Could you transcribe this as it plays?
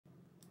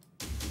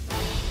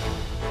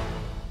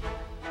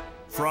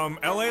From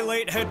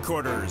LALATE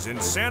headquarters in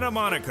Santa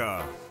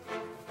Monica,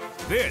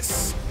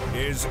 this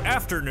is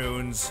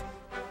Afternoons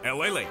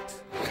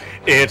LALATE.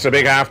 It's a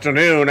big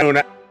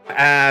afternoon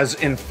as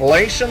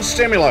inflation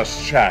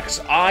stimulus checks,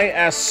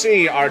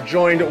 ISC, are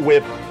joined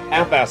with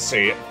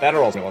FSC,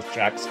 federal stimulus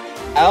checks,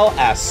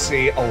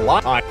 LSC,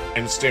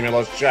 lifetime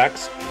stimulus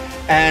checks,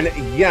 and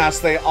yes,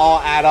 they all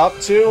add up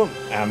to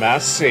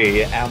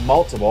MSC and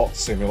multiple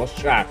stimulus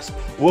checks.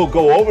 We'll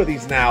go over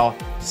these now,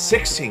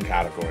 16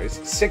 categories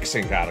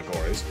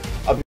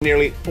of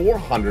nearly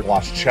 400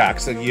 plus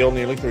checks that yield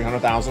nearly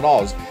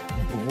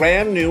 $300,000.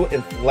 Brand new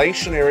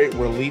inflationary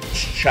relief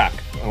check,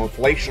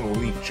 inflation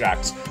relief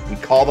checks. We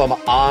call them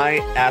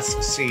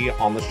ISC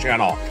on this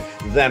channel.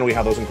 Then we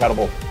have those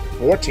incredible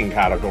 14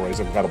 categories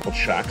of incredible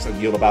checks that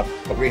yield about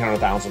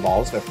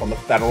 $300,000. They're from the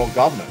federal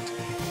government.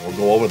 We'll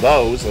go over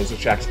those. Those are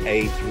checks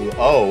A through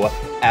O,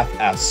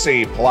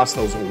 FSC, plus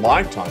those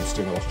lifetime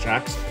stimulus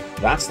checks.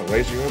 That's the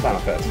raise your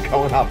benefits.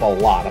 Going up a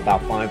lot,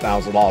 about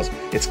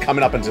 $5,000. It's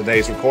coming up in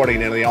today's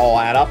recording, and they all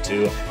add up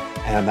to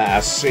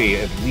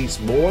MSC, at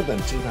least more than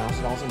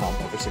 $2,000 a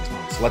month over 6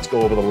 months. Let's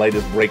go over the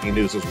latest breaking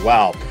news as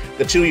well.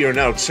 The two-year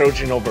note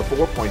surging over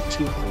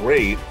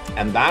 4.23,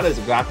 and that is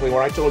exactly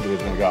where I told you it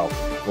was going to go.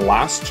 The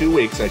last 2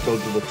 weeks, I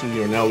told you the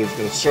two-year note is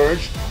going to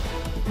surge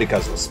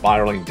because of the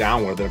spiraling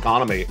downward the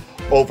economy.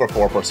 Over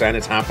 4%,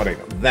 it's happening.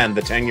 Then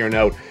the 10-year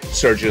note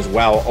surges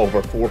well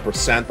over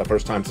 4%, the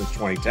first time since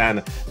 2010.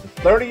 The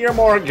 30-year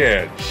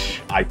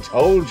mortgage, I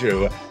told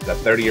you that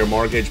 30-year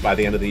mortgage by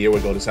the end of the year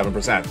would go to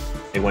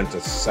 7%. It went to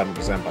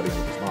 7% by the end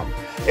of this month.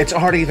 It's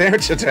already there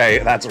today.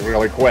 That's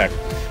really quick.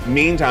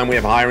 Meantime, we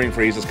have hiring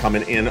freezes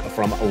coming in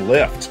from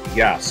Lyft.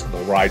 Yes, the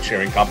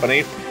ride-sharing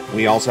company.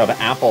 We also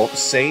have Apple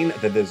saying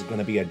that there's going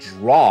to be a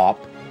drop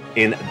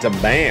in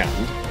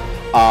demand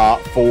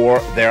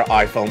for their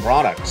iPhone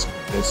products.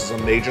 This is a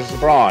major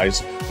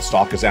surprise. The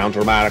stock is down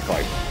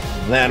dramatically.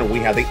 Then we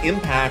have the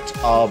impact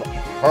of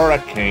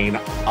Hurricane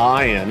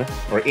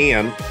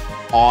Ian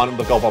on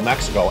the Gulf of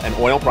Mexico, and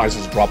oil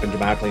prices dropping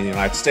dramatically in the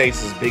United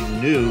States is big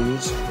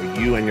news for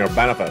you and your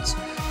benefits.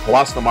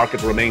 Plus, the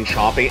markets remain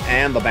choppy,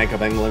 and the Bank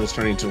of England is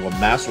turning into a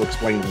mess. We'll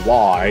explain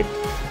why.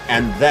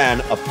 And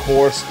then, of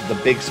course, the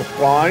big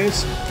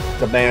surprise,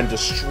 demand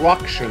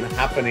destruction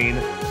happening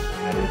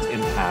and its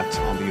impact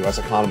on the U.S.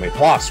 economy.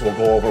 Plus, we'll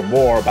go over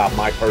more about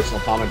my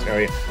personal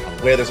commentary on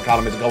where this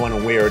economy is going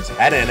and where it's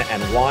heading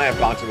and why I've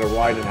gone to the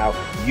right and how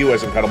you,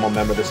 as an incredible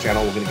member of this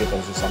channel, we're going to get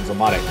those sums of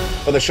money.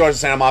 For the shores of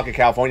Santa Monica,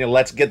 California,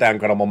 let's get that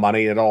incredible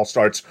money. It all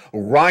starts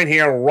right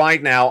here,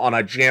 right now on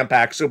a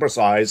jam-packed,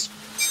 supersized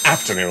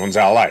Afternoons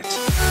LALATE.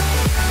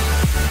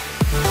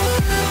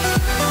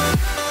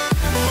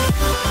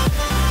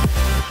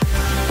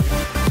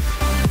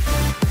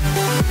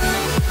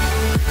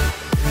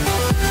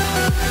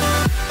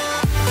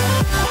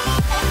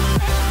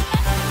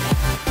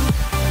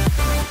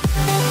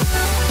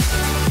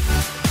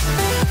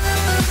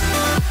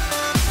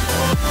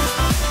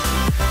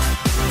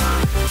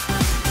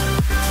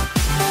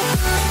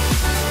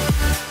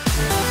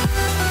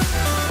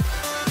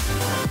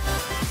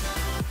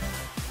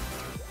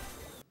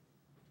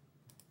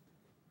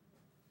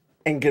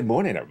 And good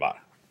morning, everybody.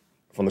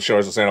 From the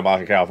shores of Santa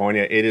Monica,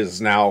 California, it is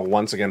now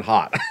once again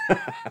hot.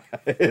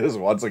 It is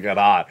once again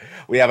hot.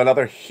 We have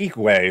another heat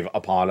wave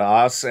upon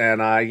us,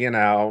 and,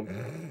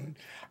 I'm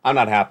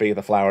not happy.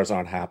 The flowers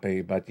aren't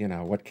happy, but,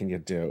 what can you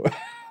do?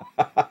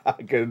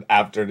 Good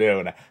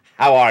afternoon.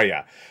 How are you?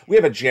 We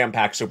have a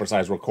jam-packed,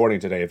 supersized recording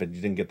today. If you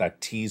didn't get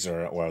that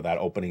teaser or that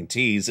opening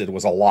tease, it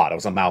was a lot. It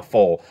was a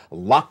mouthful. A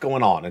lot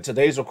going on. In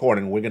today's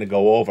recording, we're going to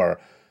go over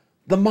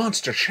the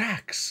monster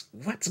checks.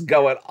 What's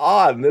going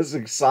on? This is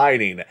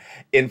exciting.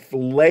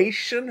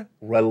 Inflation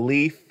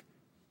relief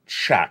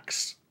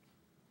checks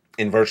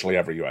in virtually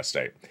every U.S.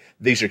 state.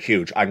 These are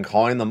huge. I'm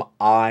calling them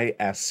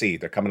ISC.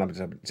 They're coming up in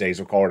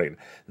today's recording.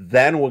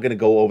 Then we're going to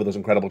go over those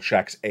incredible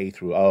checks A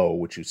through O,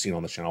 which you've seen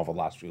on the channel for the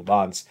last few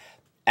months.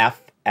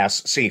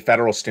 FSC,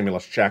 federal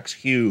stimulus checks,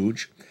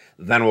 huge.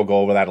 Then we'll go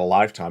over that a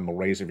lifetime. We'll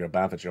raise your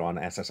benefits. You're on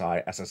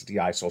SSI,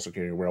 SSDI, Social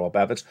Security, railroad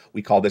benefits.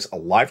 We call this a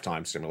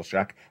lifetime stimulus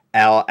check,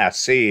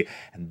 LSC.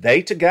 And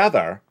they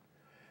together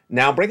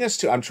now bring us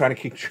to, I'm trying to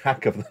keep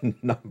track of the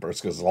numbers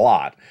because it's a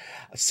lot,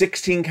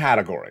 16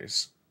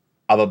 categories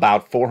of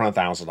about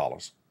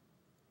 $400,000.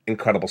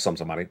 Incredible sums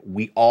of money.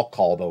 We all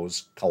call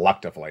those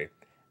collectively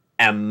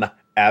MSC.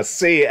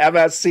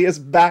 MSC is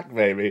back,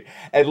 baby.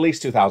 At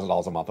least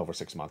 $2,000 a month over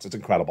 6 months. It's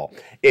incredible.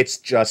 It's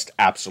just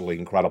absolutely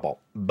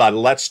incredible. But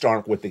let's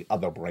start with the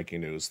other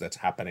breaking news that's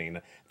happening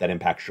that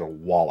impacts your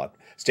wallet.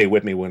 Stay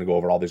with me. We're going to go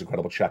over all these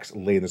incredible checks.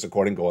 Leave this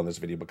recording. Go on this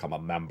video. Become a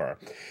member.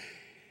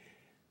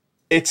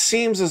 It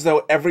seems as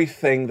though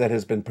everything that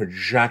has been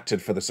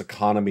projected for this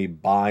economy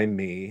by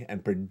me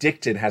and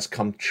predicted has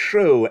come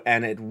true,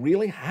 and it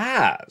really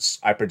has.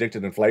 I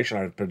predicted inflation,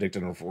 I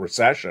predicted a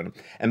recession,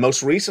 and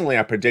most recently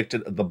I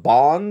predicted the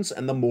bonds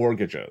and the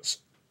mortgages.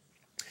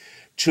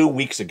 2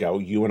 weeks ago,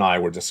 you and I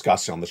were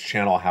discussing on this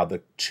channel how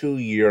the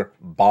 2-year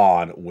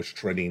bond was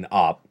trading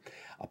up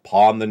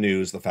upon the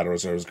news the Federal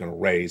Reserve is going to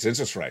raise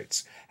interest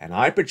rates. And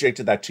I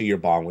predicted that 2-year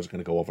bond was going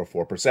to go over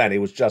 4%. It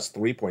was just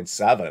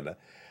 3.7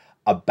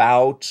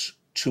 about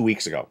 2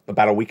 weeks ago,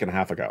 about a week and a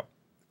half ago.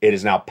 It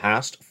is now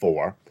past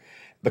 4.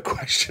 The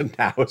question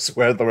now is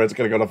whether it's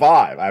going to go to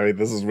 5. I mean,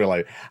 this is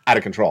really out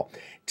of control.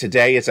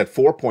 Today it's at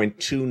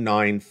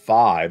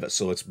 4.295,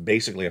 so it's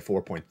basically a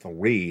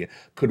 4.3.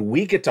 Could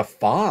we get to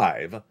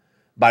 5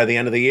 by the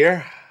end of the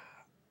year?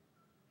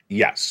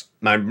 Yes.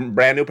 My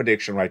brand new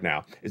prediction right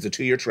now is the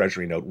 2-year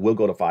Treasury note will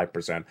go to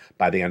 5%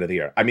 by the end of the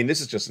year. I mean,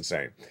 this is just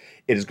insane.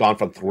 It has gone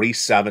from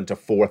 3.7 to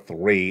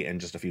 4.3 in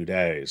just a few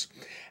days.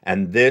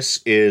 And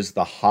this is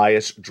the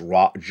highest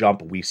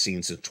jump we've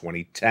seen since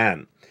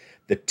 2010.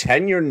 The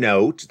 10-year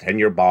note,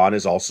 10-year bond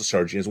is also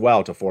surging as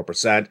well to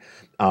 4%,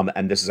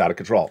 and this is out of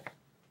control.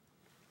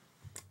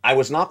 I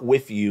was not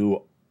with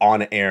you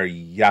on air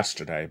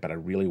yesterday, but I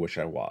really wish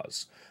I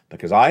was,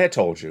 because I had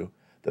told you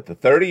that the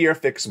 30-year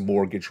fixed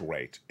mortgage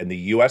rate in the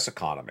U.S.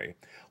 economy,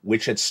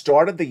 which had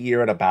started the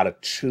year at about a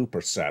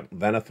 2%,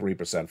 then a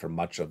 3% for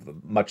much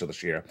of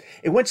this year,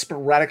 it went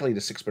sporadically to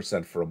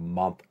 6% for a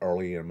month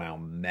early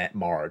around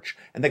March,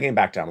 and then came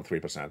back down to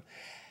 3%.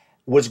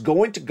 Was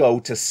going to go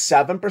to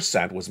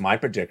 7%, was my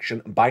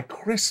prediction, by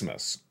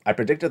Christmas. I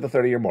predicted the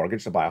 30-year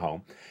mortgage to buy a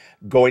home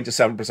going to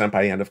 7%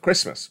 by the end of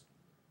Christmas.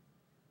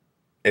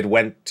 It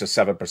went to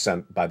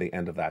 7% by the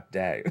end of that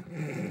day.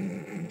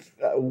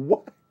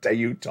 What are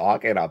you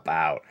talking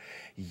about?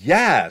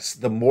 Yes,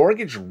 the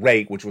mortgage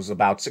rate, which was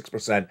about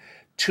 6%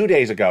 2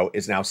 days ago,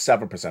 is now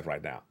 7%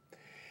 right now.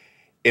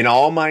 In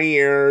all my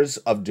years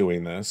of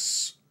doing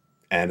this,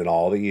 and in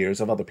all the years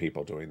of other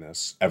people doing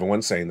this,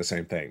 everyone's saying the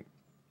same thing.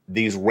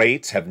 These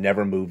rates have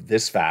never moved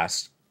this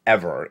fast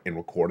ever in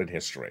recorded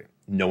history.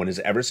 No one has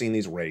ever seen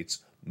these rates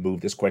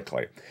move this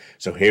quickly.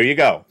 So here you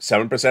go.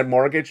 7%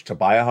 mortgage to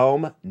buy a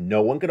home.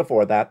 No one can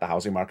afford that. The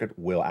housing market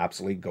will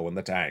absolutely go in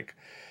the tank.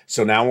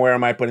 So now where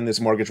am I putting this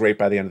mortgage rate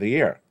by the end of the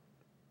year?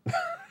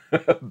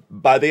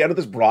 By the end of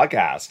this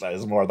broadcast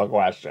is more the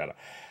question.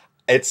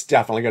 It's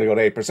definitely going to go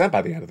to 8%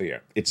 by the end of the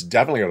year. It's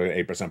definitely going to go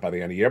to 8% by the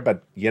end of the year.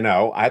 But, you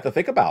know, I have to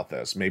think about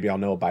this. Maybe I'll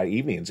know by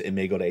evenings. It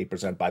may go to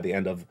 8% by the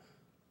end of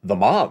the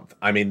month.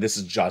 I mean, this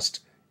is just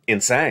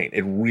insane.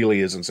 It really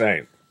is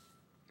insane.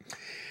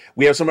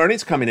 We have some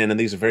earnings coming in, and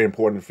these are very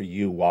important for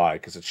you. Why?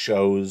 Because it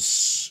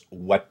shows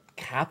what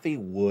Kathy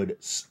Wood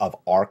of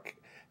ARC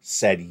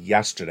said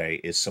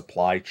yesterday is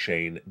supply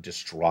chain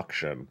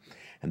destruction.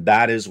 And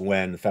that is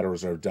when the Federal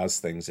Reserve does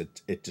things,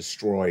 it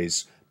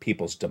destroys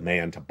people's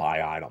demand to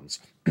buy items.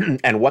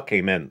 And what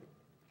came in?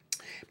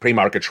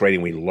 Pre-market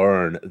trading, we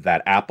learned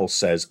that Apple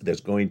says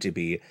there's going to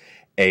be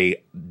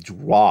a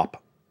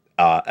drop,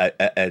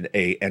 an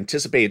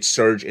anticipated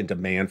surge in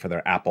demand for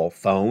their Apple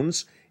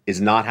phones is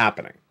not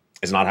happening.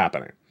 Is not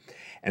happening.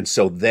 And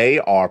so they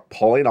are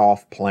pulling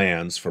off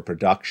plans for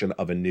production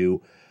of a new,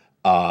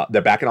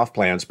 they're backing off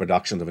plans,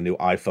 production of a new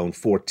iPhone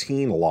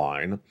 14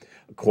 line,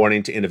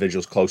 according to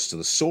individuals close to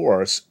the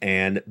source.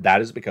 And that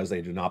is because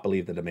they do not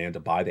believe the demand to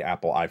buy the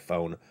Apple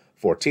iPhone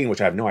 14,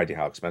 which I have no idea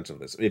how expensive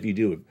it is. If you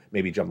do,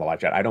 maybe jump the live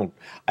chat. I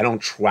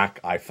don't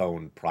track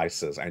iPhone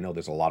prices. I know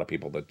there's a lot of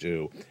people that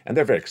do, and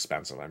they're very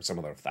expensive. I mean, some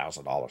of them are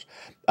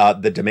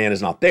 $1,000. The demand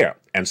is not there,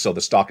 and so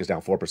the stock is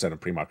down 4% in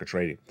pre-market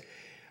trading.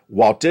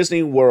 Walt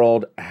Disney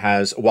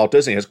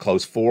has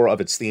closed 4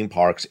 of its theme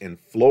parks in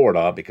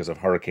Florida because of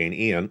Hurricane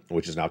Ian,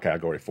 which is now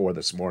Category 4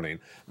 this morning.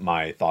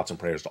 My thoughts and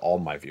prayers to all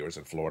my viewers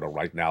in Florida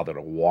right now that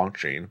are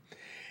watching,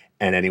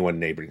 and anyone in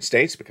neighboring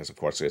states, because of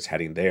course it's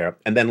heading there.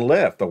 And then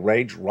Lyft, the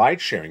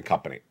ride-sharing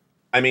company.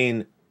 I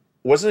mean,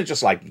 wasn't it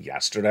just like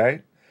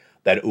yesterday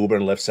that Uber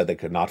and Lyft said they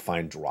could not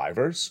find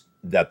drivers,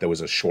 that there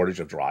was a shortage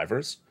of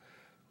drivers?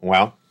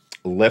 Well,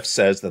 Lyft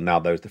says that now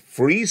they're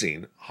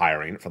freezing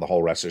hiring for the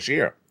whole rest of this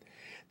year.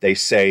 They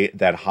say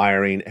that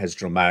hiring has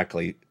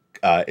dramatically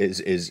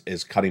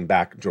is cutting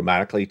back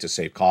dramatically to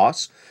save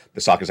costs.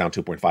 The stock is down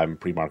 2.5 in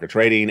pre-market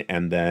trading,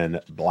 and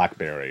then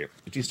BlackBerry.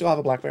 Do you still have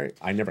a BlackBerry?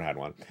 I never had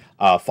one.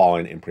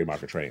 Falling in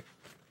pre-market trading.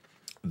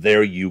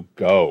 There you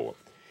go.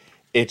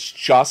 It's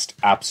just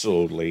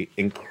absolutely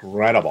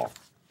incredible.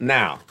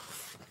 Now,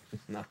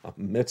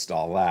 amidst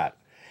all that,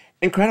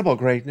 incredible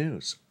great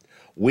news.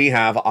 We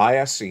have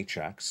ISC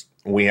checks.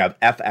 We have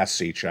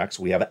FSC checks.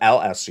 We have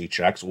LSC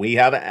checks. We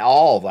have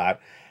all of that.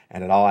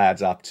 And it all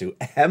adds up to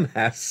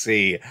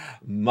MSC,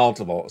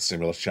 multiple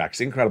stimulus checks.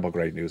 Incredible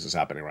great news is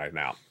happening right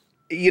now.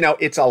 You know,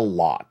 it's a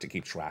lot to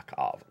keep track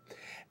of.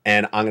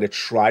 And I'm going to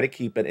try to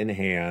keep it in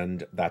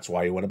hand. That's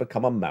why you want to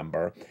become a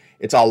member.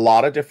 It's a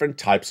lot of different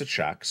types of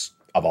checks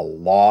of a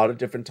lot of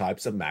different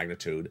types of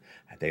magnitude.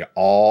 They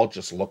all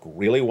just look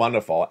really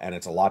wonderful, and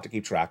it's a lot to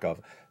keep track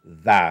of.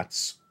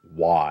 That's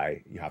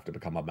why you have to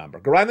become a member.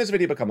 Go right in this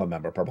video, become a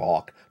member, Purple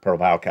Hawk,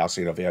 Purple Hawk,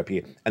 Calcino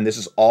VIP, and this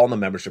is all in the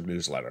membership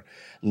newsletter.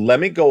 Let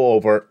me go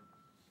over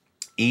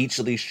each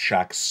of these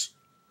checks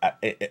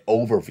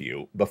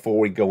overview before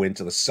we go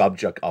into the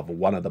subject of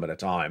one of them at a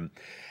time.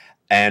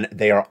 And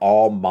they are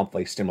all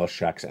monthly stimulus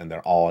checks, and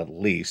they're all at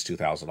least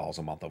 $2,000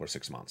 a month over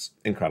 6 months.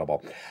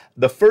 Incredible.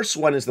 The first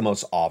one is the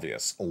most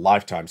obvious,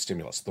 lifetime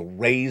stimulus, the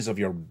raise of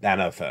your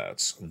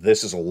benefits.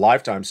 This is a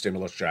lifetime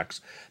stimulus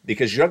checks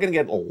because you're going to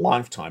get a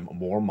lifetime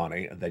more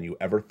money than you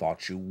ever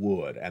thought you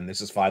would. And this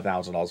is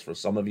 $5,000 for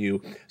some of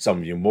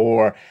you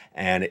more,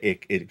 and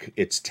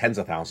it's tens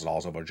of thousands of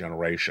dollars over a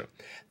generation.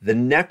 The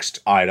next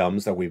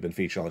items that we've been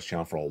featuring on this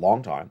channel for a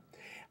long time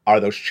are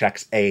those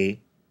checks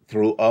A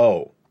through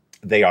O.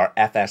 They are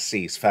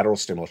FSCs, federal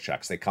stimulus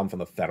checks. They come from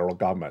the federal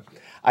government.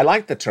 I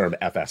like the term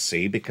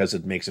FSC because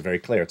it makes it very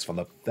clear. It's from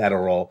the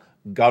federal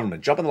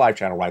government. Jump in the live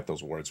channel, write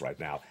those words right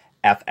now.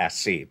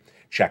 FSC,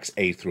 checks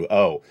A through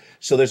O.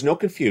 So there's no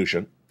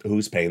confusion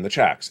who's paying the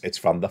checks. It's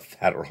from the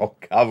federal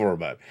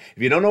government.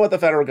 If you don't know what the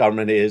federal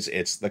government is,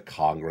 it's the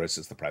Congress,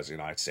 it's the President of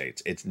the United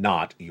States. It's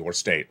not your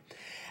state.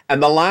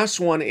 And the last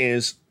one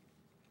is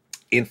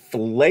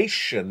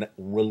inflation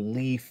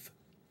relief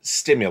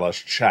stimulus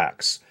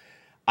checks.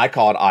 I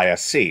call it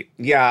ISC.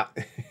 Yeah,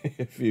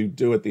 if you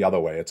do it the other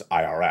way, it's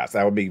IRS.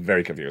 That would be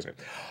very confusing.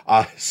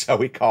 So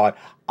we call it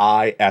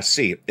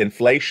ISC,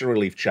 inflation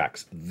relief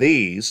checks.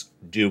 These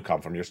do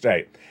come from your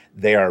state.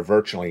 They are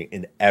virtually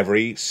in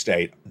every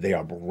state. They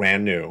are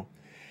brand new.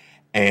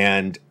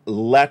 And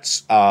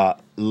let's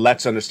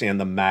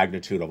understand the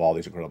magnitude of all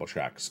these incredible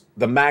checks.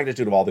 The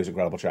magnitude of all these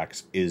incredible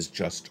checks is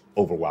just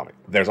overwhelming.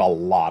 There's a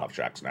lot of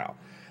checks now.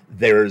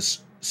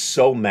 There's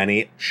so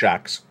many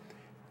checks.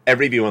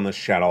 Every view on this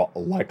channel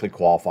likely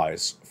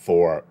qualifies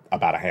for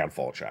about a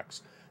handful of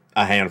checks.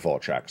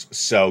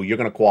 So you're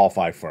going to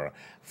qualify for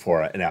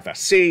an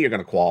FSC. You're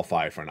going to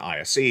qualify for an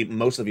ISC.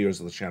 Most of the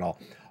viewers of the channel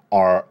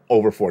are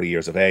over 40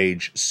 years of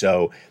age.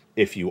 So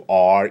if you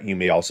are, you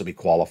may also be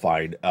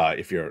qualified.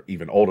 If you're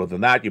even older than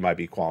that, you might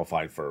be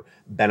qualified for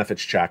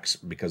benefits checks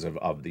because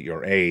of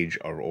your age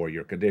or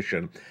your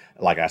condition,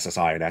 like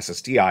SSI and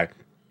SSDI.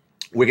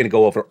 We're going to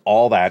go over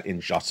all that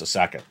in just a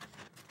second.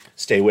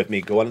 Stay with me.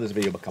 Go into this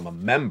video, become a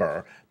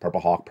member, Purple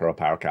Hawk, Pearl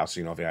Power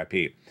Casino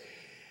VIP.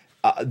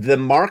 The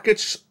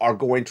markets are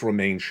going to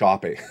remain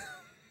choppy.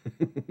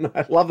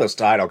 I love this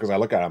title because I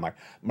look at it, I'm like,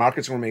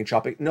 markets will remain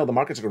choppy? No, the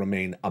markets are going to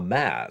remain a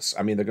mess.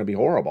 I mean, they're going to be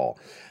horrible.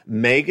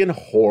 Megan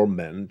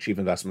Horman, Chief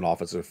Investment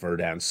Officer of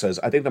Ferdinand, says,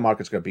 I think the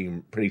market's going to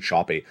be pretty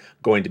choppy,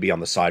 going to be on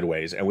the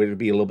sideways, and we're going to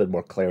be a little bit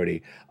more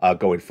clarity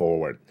going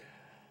forward.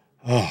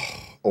 Oh,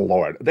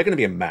 Lord. They're going to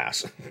be a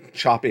mess.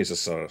 Choppy is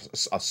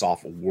a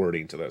soft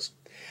wording to this.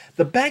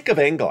 The Bank of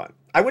England.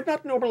 I would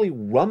not normally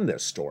run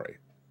this story,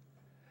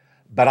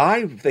 but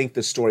I think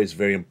this story is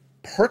very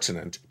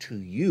pertinent to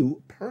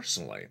you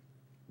personally.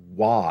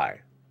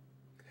 Why?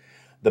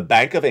 The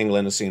Bank of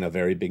England has seen a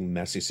very big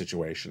messy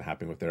situation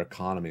happening with their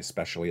economy,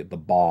 especially the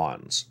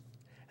bonds.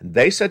 And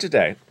they said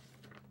today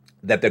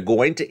that they're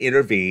going to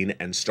intervene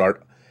and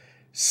start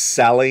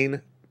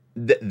selling.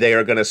 They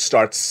are going to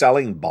start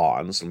selling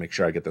bonds, to make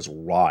sure I get this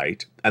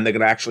right, and they're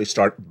going to actually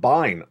start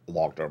buying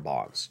long-term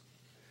bonds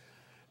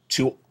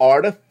to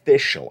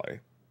artificially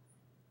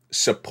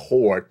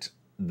support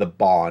the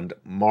bond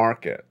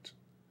market.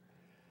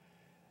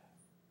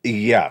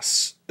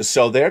 Yes,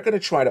 so they're going to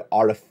try to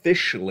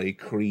artificially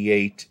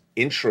create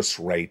interest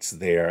rates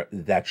there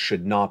that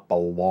should not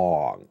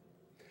belong.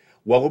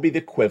 What would be the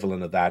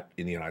equivalent of that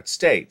in the United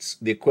States?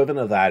 The equivalent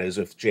of that is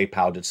if Jay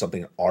Powell did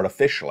something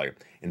artificially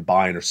in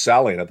buying or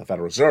selling at the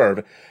Federal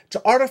Reserve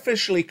to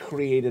artificially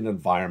create an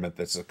environment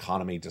that this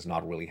economy does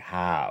not really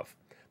have.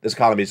 This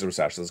economy is a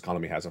recession. This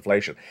economy has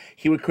inflation.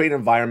 He would create an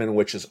environment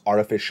which is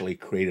artificially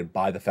created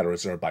by the Federal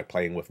Reserve by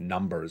playing with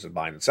numbers and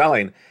buying and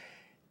selling.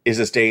 Is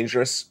this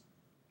dangerous?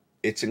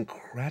 It's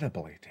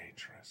incredibly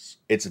dangerous.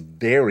 It's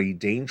very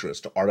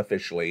dangerous to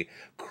artificially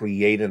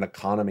create an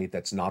economy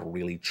that's not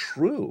really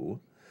true.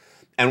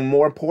 And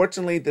more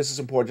importantly, this is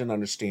important to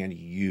understand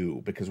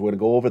you, because we're going to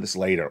go over this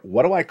later.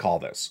 What do I call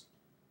this?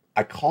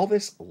 I call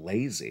this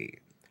lazy.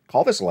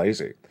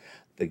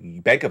 The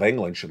Bank of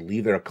England should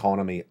leave their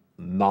economy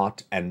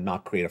not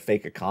create a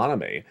fake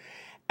economy.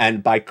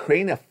 And by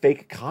creating a fake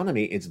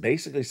economy, it's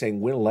basically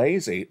saying we're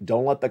lazy.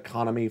 Don't let the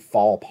economy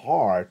fall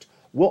apart.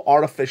 We'll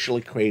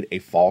artificially create a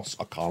false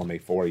economy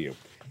for you.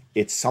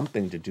 It's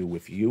something to do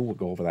with you. We'll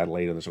go over that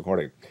later in this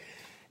recording.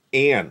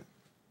 And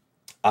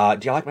do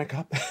you like my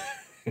cup?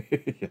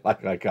 You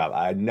like my cup?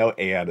 I know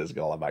Anne is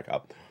going to love my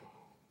cup.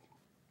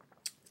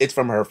 It's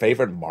from her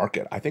favorite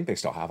market. I think they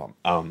still have them.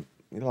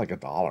 Like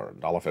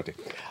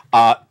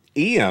 $1.50.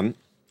 Ian,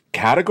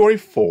 Category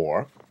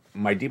 4,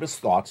 my deepest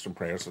thoughts and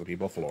prayers to the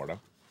people of Florida.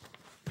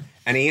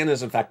 And Ian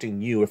is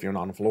affecting you if you're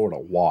not in Florida.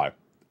 Why?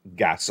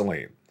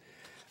 Gasoline.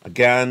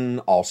 Again,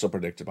 also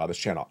predicted by this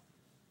channel.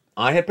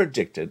 I had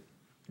predicted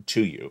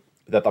to you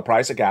that the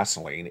price of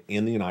gasoline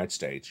in the United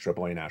States,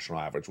 AAA national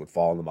average, would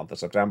fall in the month of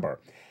September.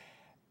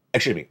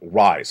 Excuse me,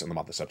 rise in the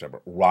month of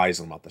September.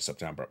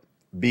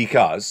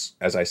 Because,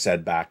 as I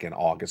said back in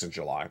August and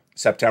July,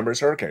 September is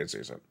hurricane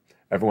season.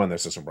 Everyone, their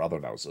sister and brother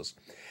knows this.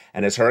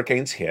 And as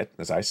hurricanes hit,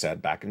 as I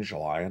said back in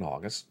July and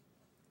August,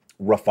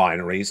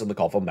 refineries in the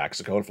Gulf of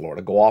Mexico and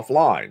Florida go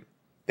offline.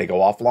 They go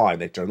offline.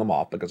 They turn them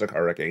off because a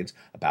hurricane's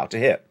about to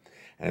hit.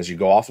 As you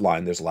go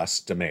offline, there's less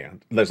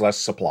demand, there's less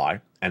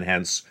supply, and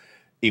hence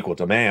equal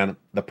demand,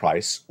 the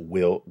price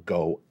will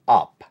go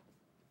up.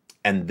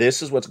 And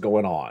this is what's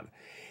going on.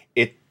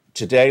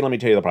 Today, let me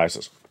tell you the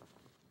prices.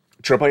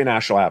 AAA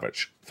national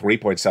average,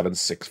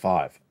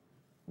 3.765.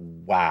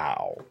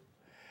 Wow.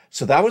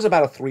 So that was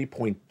about a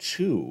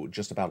 3.2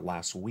 just about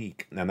last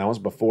week. And that was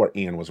before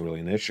Ian was really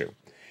an issue.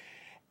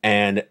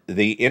 And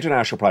the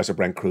international price of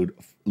Brent crude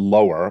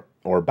lower,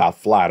 or about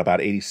flat, about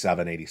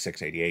 87,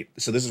 86, 88.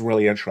 So this is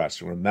really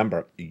interesting.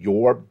 Remember,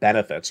 your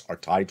benefits are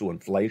tied to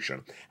inflation.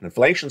 And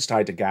inflation's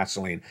tied to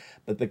gasoline.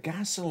 But the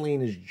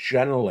gasoline is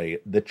generally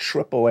the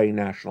AAA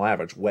national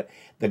average. What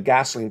the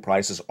gasoline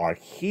prices are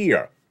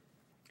here.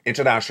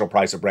 International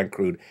price of Brent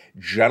crude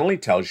generally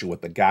tells you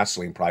what the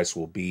gasoline price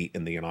will be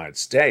in the United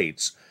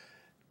States,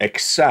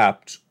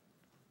 except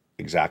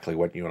exactly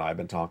what you and I have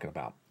been talking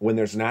about. When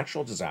there's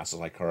natural disasters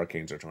like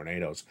hurricanes or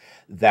tornadoes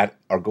that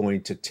are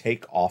going to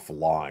take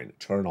offline,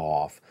 turn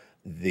off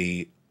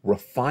the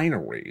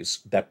refineries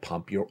that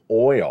pump your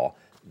oil,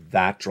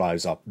 that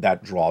draws up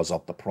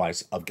the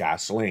price of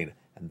gasoline.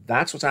 And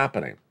that's what's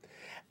happening.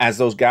 As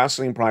those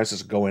gasoline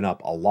prices are going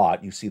up a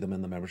lot, you see them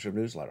in the membership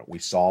newsletter. We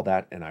saw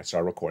that, and I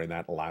started recording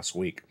that last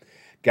week.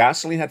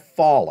 Gasoline had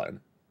fallen,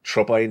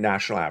 AAA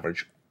national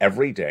average,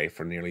 every day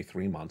for nearly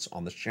 3 months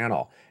on this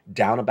channel,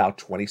 down about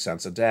 20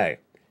 cents a day.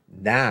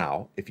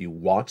 Now, if you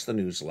watch the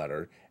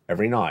newsletter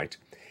every night,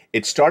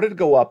 it started to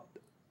go up.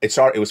 It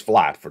was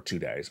flat for 2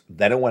 days.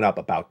 Then it went up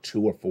about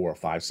 2 or 4 or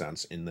 5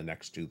 cents in the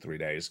next 2-3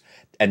 days.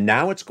 And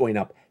now it's going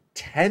up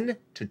 10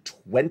 to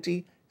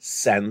 20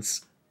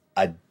 cents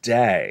a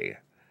day.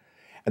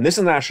 And this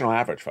is the national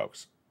average,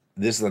 folks.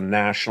 This is the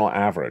national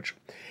average.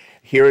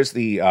 Here is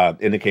the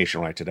indication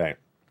right today.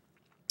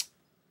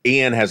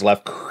 Ian has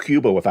left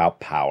Cuba without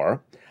power.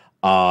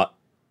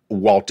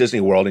 Walt Disney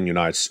World and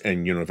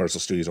Universal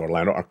Studios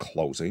Orlando are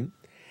closing.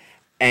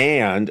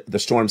 And the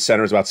storm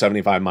center is about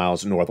 75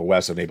 miles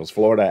northwest of Naples,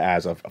 Florida,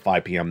 as of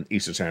 5 p.m.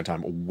 Eastern Standard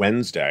Time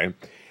Wednesday.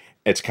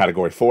 It's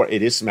Category 4.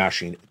 It is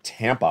smashing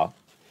Tampa.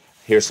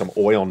 Here's some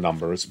oil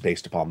numbers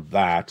based upon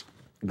that.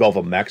 Gulf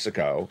of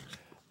Mexico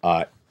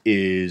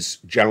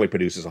generally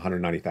produces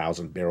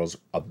 190,000 barrels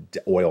of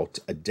oil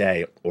a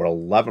day, or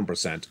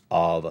 11%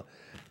 of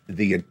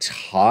the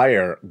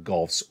entire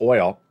Gulf's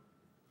oil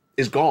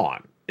is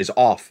gone, is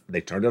off.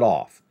 They turned it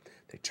off.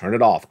 They turned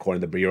it off,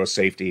 according to the Bureau of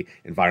Safety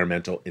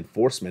Environmental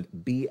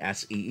Enforcement,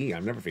 BSEE.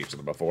 I've never featured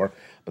them before,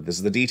 but this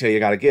is the detail you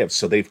got to give.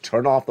 So they've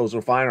turned off those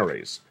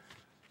refineries.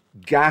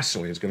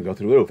 Gasoline is going to go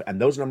through the roof.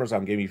 And those numbers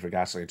I'm giving you for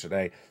gasoline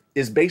today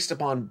is based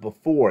upon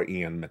before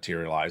Ian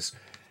materialized,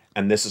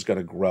 and this is going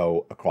to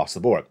grow across the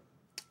board.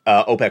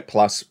 OPEC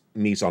Plus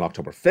meets on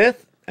October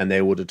 5th. And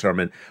they will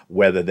determine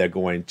whether they're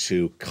going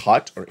to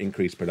cut or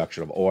increase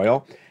production of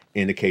oil.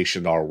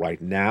 Indications are right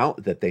now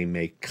that they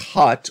may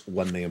cut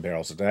 1 million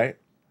barrels a day.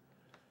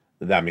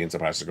 That means the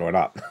price is going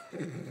up.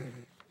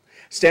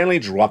 Stanley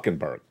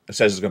Druckenberg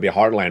says it's going to be a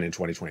hard landing in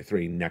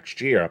 2023 next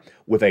year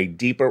with a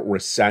deeper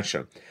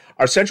recession.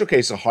 Our central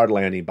case is a hard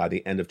landing by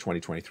the end of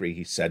 2023,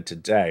 he said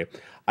today.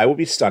 I will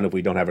be stunned if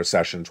we don't have a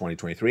recession in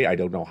 2023. I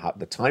don't know how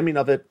the timing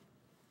of it,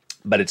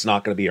 but it's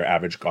not going to be your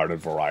average garden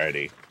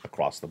variety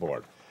across the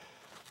board.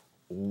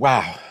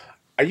 Wow.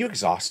 Are you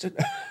exhausted?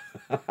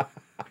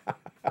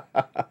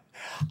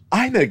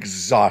 I'm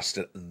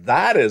exhausted.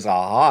 That is a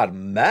hot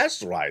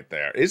mess right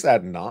there. Is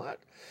that not?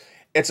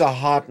 It's a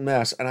hot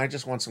mess, and I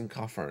just want some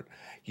comfort.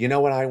 You know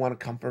what I want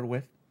to comfort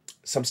with?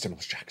 Some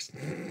stimulus checks.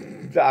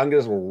 I'm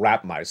going to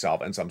wrap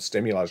myself in some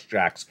stimulus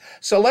checks.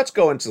 So let's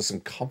go into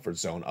some comfort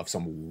zone of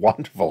some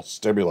wonderful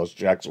stimulus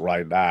checks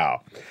right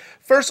now.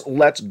 First,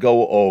 let's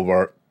go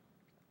over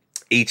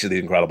each of the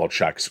incredible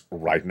checks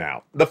right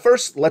now. The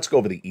first, let's go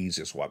over the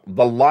easiest one,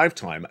 the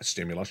lifetime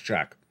stimulus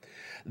check.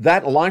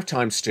 That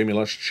lifetime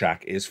stimulus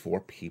check is for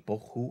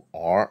people who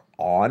are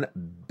on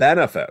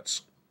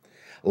benefits.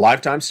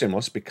 Lifetime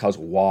stimulus because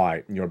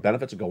why? Your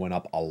benefits are going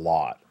up a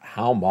lot.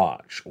 How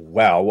much?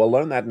 Well, we'll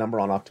learn that number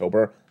on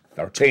October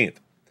 13th.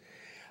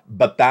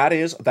 But that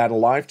is that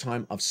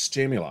lifetime of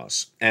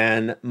stimulus.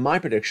 And my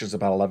prediction is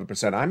about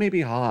 11%. I may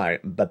be high,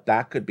 but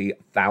that could be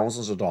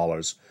thousands of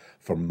dollars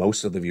for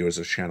most of the viewers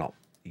of this channel.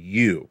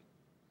 You,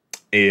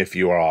 if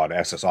you are on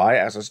SSI,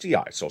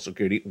 SSDI, Social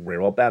Security,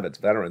 Railroad benefits,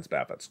 Veterans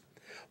benefits.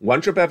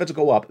 Once your benefits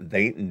go up,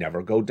 they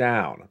never go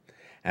down.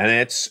 And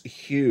it's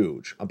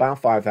huge.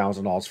 About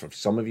 $5,000 for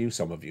some of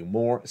you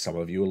more, some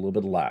of you a little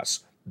bit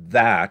less.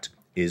 That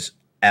is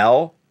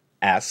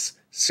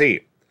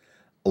LSC,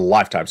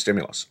 lifetime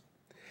stimulus.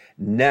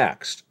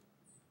 Next,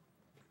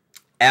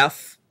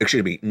 next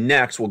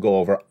we'll go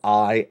over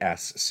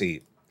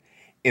ISC,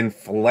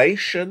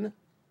 inflation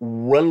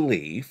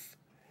relief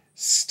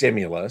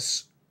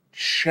stimulus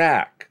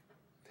check.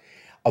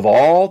 Of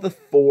all the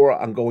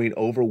 4 I'm going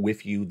over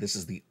with you, this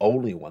is the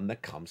only one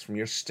that comes from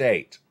your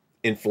state.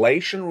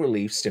 Inflation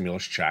relief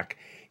stimulus check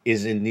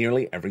is in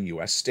nearly every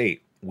U.S.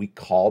 state. We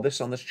call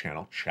this on this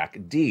channel Check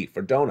D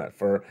for donut,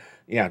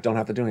 don't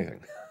have to do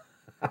anything.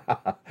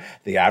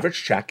 The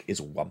average check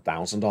is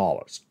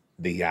 $1,000.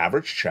 The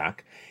average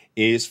check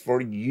is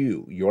for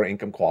you, your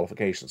income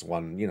qualifications.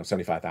 One,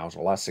 75,000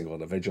 or less, single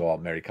individual,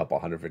 married couple,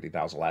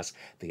 150,000 less.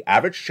 The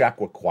average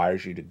check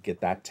requires you to get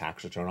that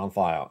tax return on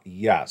file.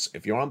 Yes,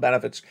 if you're on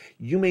benefits,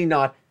 you may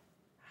not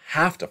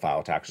have to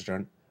file a tax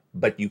return,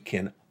 but you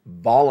can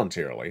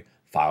voluntarily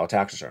file a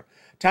tax return.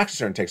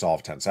 Tax return takes all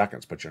of 10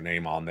 seconds. Put your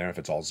name on there. If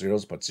it's all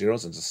zeros, put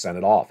zeros and just send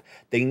it off.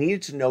 They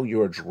needed to know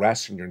your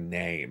address and your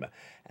name.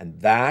 And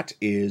that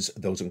is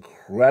those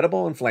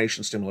incredible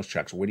inflation stimulus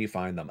checks. Where do you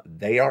find them?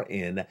 They are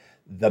in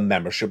the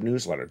membership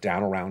newsletter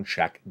down around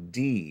Check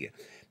D.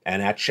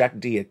 And at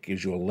Check D, it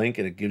gives you a link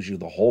and it gives you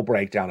the whole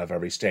breakdown of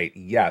every state.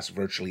 Yes,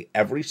 virtually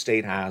every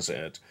state has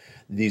it.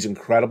 These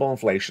incredible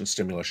inflation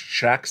stimulus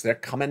checks, they're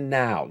coming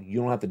now. You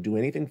don't have to do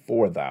anything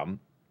for them,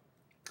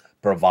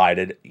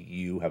 provided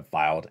you have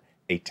filed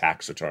a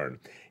tax return.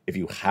 If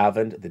you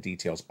haven't, the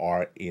details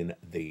are in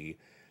the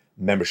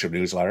membership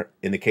newsletter.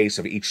 In the case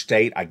of each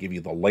state, I give you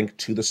the link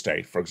to the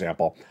state. For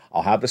example,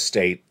 I'll have the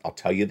state, I'll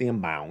tell you the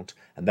amount,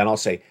 and then I'll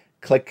say,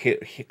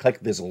 click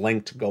this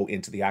link to go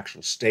into the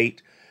actual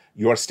state,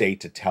 your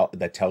state,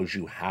 that tells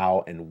you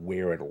how and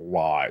where it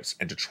arrives,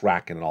 and to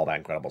track it and all that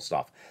incredible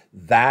stuff.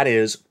 That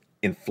is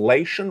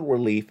Inflation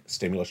Relief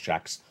Stimulus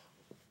Checks,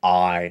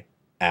 ISC.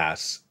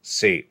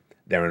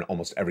 They're in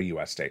almost every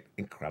U.S. state.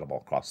 Incredible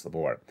across the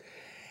board.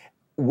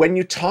 When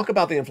you talk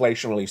about the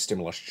inflation relief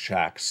stimulus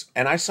checks,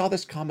 and I saw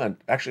this comment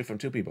actually from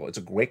two people. It's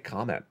a great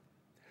comment.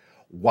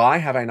 Why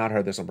have I not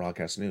heard this on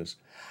broadcast news?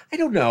 I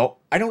don't know.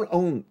 I don't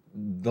own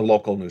the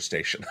local news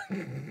station.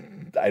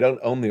 I don't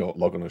own the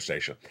local news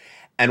station.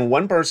 And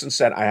one person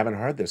said, I haven't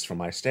heard this from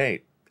my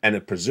state, and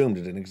it presumed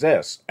it didn't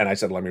exist. And I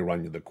said, let me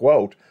run you the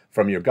quote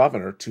from your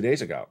governor 2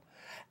 days ago.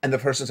 And the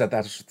person said,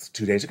 that's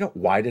 2 days ago?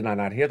 Why did I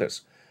not hear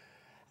this?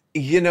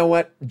 You know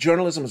what?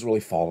 Journalism has really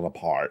fallen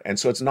apart. And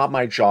so it's not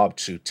my job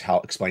to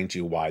explain to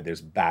you why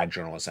there's bad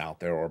journalists out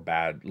there or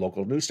bad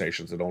local news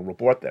stations that don't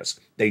report this.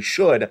 They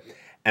should,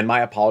 and my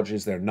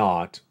apologies, they're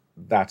not.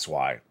 That's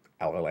why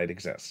LALATE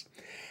exists.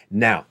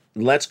 Now,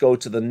 let's go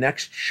to the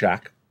next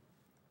check,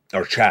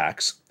 or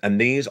checks, and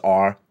these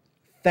are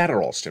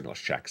federal stimulus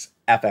checks,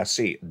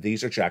 FSC.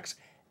 These are checks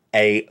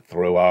A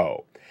through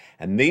O.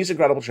 And these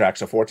incredible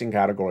checks are 14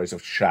 categories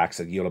of checks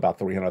that yield about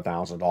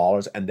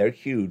 $300,000, and they're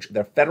huge.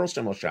 They're federal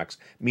stimulus checks,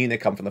 meaning they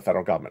come from the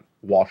federal government,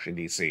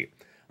 Washington, D.C.,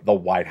 the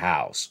White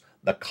House,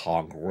 the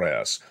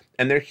Congress.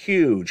 And they're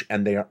huge,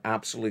 and they are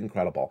absolutely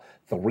incredible.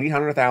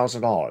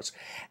 $300,000.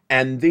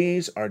 And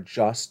these are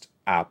just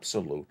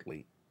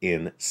absolutely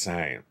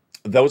insane.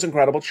 Those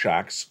incredible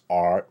checks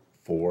are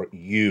for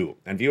you.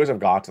 And viewers have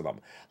got to them.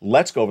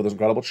 Let's go over those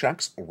incredible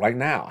checks right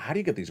now. How do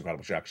you get these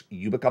incredible checks?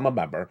 You become a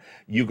member.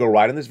 You go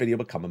right in this video,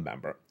 become a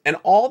member. And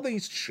all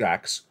these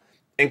checks,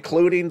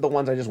 including the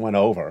ones I just went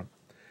over,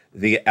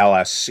 the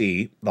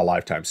LSC, the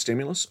lifetime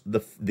stimulus,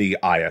 the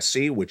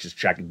ISC, which is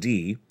check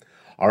D,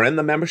 are in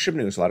the membership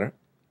newsletter.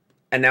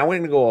 And now we're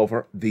going to go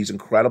over these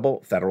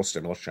incredible federal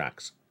stimulus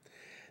checks.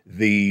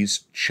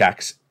 These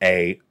checks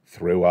A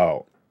through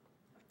O.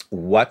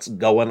 What's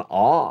going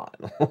on?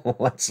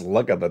 Let's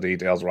look at the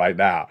details right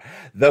now.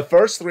 The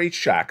first three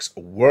checks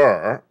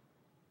were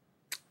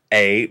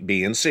A,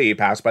 B, and C,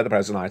 passed by the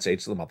President of the United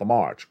States in the month of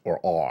March, or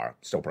R,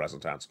 still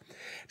present tense.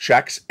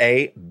 Checks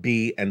A,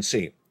 B, and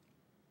C.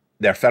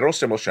 They're federal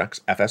stimulus checks,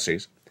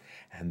 FSCs,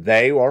 and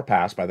they were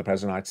passed by the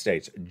President of the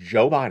United States,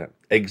 Joe Biden.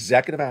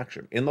 Executive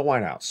action in the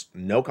White House,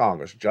 no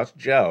Congress, just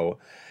Joe,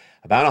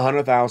 about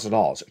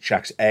 $100,000.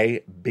 Checks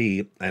A,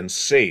 B, and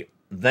C.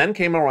 Then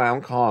came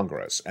around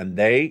Congress, and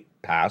they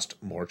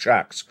passed more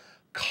checks.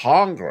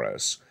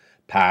 Congress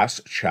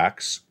passed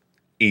checks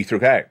E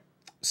through K,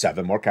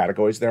 7 more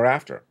categories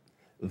thereafter.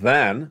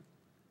 Then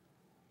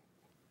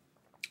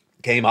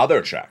came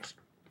other checks,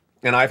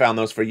 and I found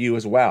those for you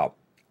as well.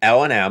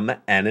 L and M,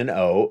 N and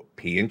O,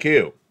 P and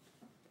Q.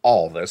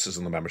 All this is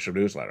in the membership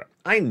newsletter.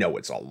 I know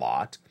it's a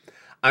lot.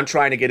 I'm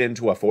trying to get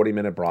into a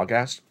 40-minute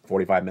broadcast,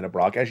 45-minute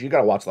broadcast. You got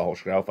to watch the whole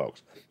show,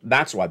 folks.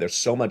 That's why there's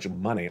so much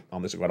money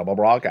on this incredible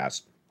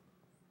broadcast.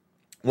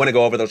 Want to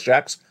go over those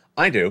checks?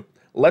 I do.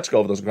 Let's go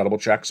over those incredible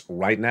checks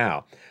right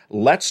now.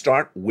 Let's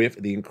start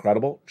with the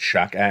incredible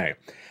Check A.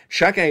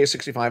 Check A is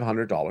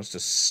 $6,500 to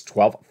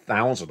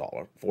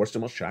 $12,000 for a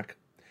stimulus check.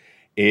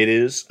 It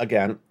is,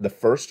 again, the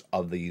first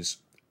of these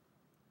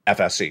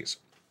FSCs.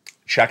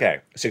 Check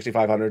A,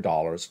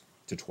 $6,500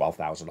 to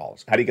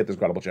 $12,000. How do you get this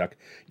incredible check?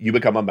 You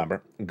become a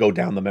member. Go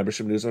down the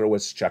membership newsletter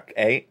with Check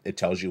A. It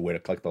tells you where to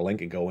click the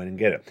link and go in and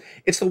get it.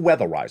 It's the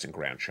weatherizing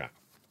grant check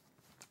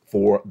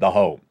for the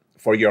home,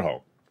 for your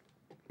home.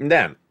 And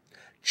then,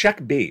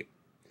 Check B.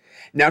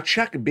 Now,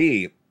 Check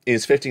B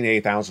is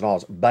 $15,000 to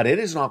 $80,000, but it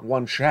is not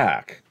one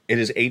check. It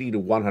is 80 to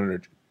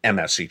 100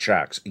 MSC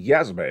checks.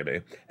 Yes,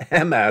 baby.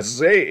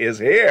 MSC is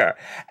here.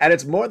 And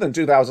it's more than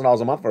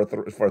 $2,000 a month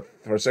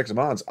for 6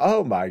 months.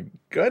 Oh, my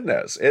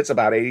goodness. It's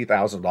about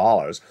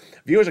 $80,000.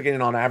 Viewers are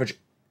getting on average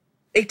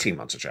 18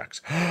 months of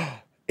checks.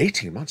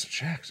 18 months of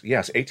checks.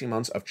 Yes, 18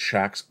 months of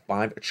checks,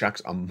 5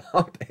 checks a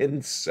month.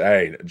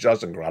 Insane.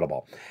 Just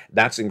incredible.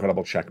 That's the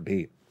incredible Check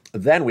B.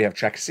 Then we have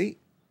Check C.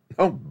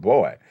 Oh,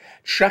 boy.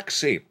 Check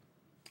C.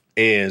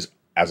 is,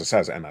 as it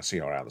says,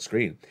 MSC around the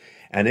screen.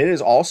 And it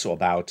is also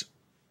about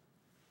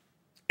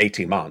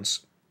 18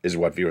 months is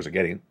what viewers are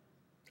getting.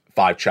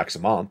 5 checks a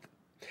month.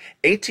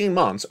 18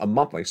 months of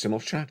monthly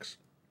stimulus checks.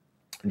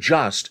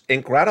 Just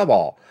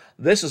incredible.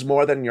 This is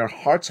more than your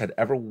hearts had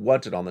ever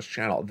wanted on this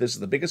channel. This is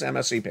the biggest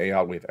MSC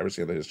payout we've ever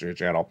seen in the history of the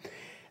channel.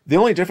 The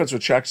only difference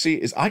with Check C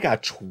is I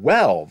got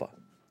 12.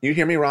 You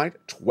hear me right?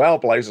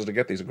 12 places to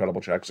get these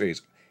incredible Check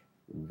Cs.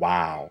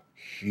 Wow.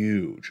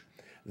 Huge.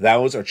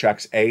 Those are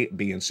checks A,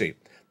 B, and C.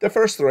 The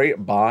first 3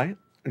 by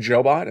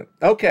Joe Biden.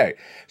 Okay,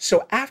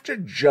 so after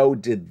Joe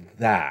did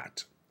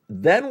that,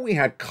 then we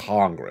had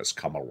Congress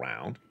come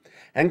around,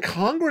 and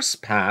Congress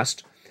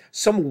passed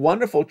some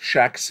wonderful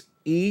checks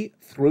E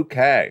through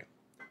K.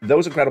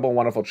 Those incredible,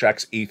 wonderful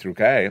checks E through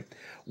K.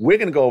 We're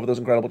going to go over those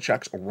incredible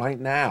checks right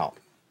now.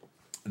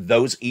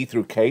 Those E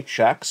through K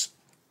checks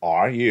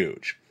are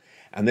huge.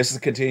 And this is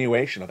a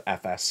continuation of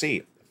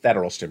FSC,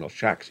 federal stimulus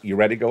checks. You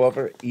ready to go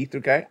over E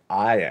through K?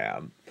 I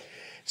am.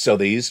 So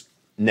these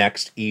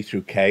next E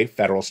through K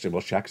federal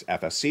stimulus checks,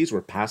 FSCs,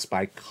 were passed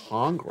by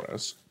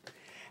Congress.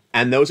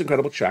 And those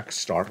incredible checks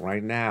start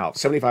right now.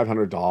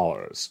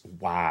 $7,500.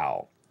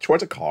 Wow.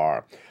 Towards a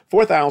car.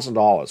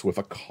 $4,000 with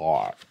a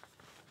car.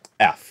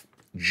 F.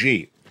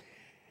 G.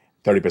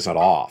 30%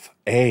 off.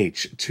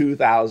 H.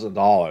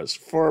 $2,000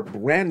 for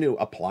brand new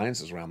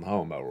appliances around the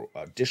home.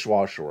 A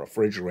dishwasher, a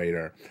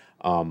refrigerator,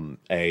 a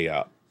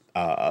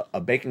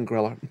bacon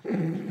griller.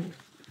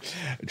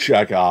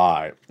 Check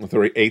I.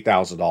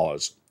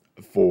 $8,000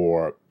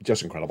 for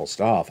just incredible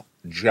stuff.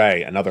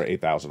 J. Another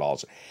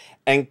 $8,000.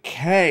 And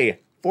K.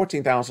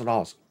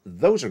 $14,000.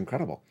 Those are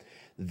incredible.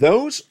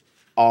 Those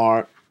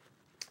are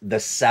the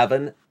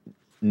 7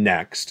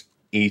 next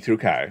E through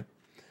K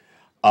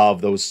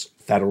of those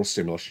federal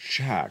stimulus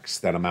checks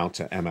that amount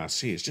to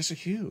MSCs. Just a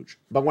huge.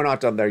 But we're not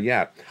done there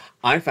yet.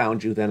 I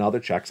found you then other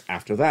checks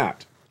after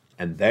that.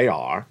 And they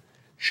are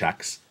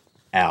checks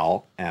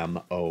L,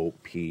 M, O,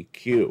 P,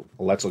 Q.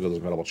 Let's look at those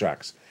incredible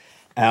checks.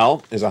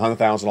 L is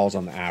 $100,000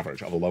 on the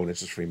average of a low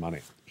interest-free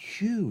money.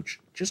 Huge.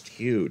 Just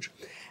huge.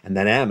 And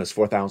then M is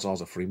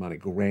 $4,000 of free money.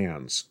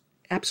 Grands.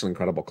 Absolutely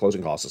incredible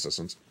closing cost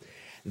assistance.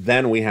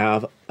 Then we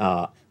have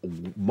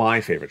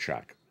my favorite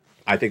check.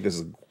 I think this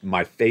is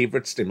my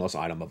favorite stimulus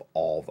item of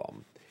all of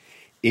them,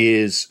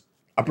 is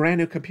a brand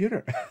new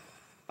computer.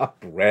 A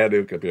brand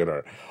new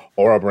computer,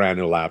 or a brand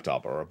new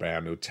laptop, or a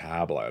brand new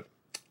tablet.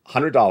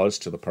 $100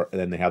 to the and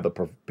then they have the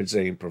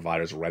participating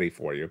providers ready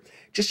for you.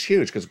 Just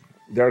huge, because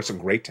there are some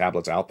great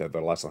tablets out there that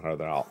are less than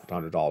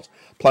 $100,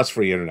 plus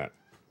free internet.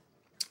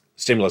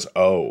 Stimulus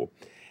O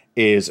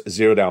is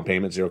 0 down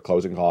payment, 0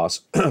 closing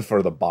costs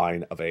for the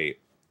buying of a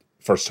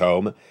first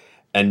home,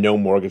 and no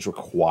mortgage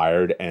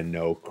required, and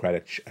no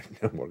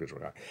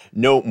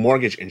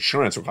mortgage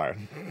insurance required.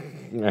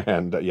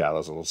 And yeah,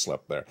 there's a little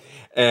slip there.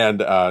 And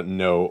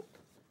no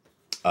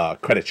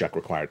credit check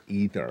required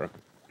either.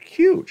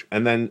 Huge.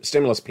 And then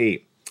stimulus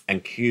P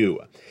and Q.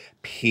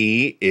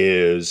 P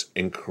is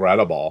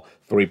incredible.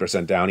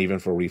 3% down even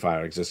for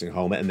refi or existing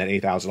home, and then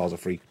 $8,000 of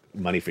free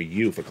money for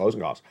you for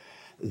closing costs.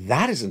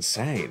 That is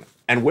insane.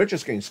 And we're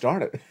just getting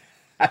started.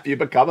 Have you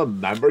become a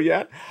member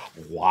yet?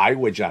 Why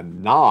would you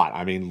not?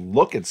 I mean,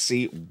 look and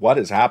see what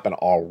has happened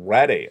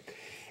already.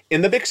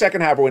 In the big second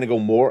half, we're going to go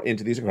more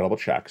into these incredible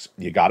checks.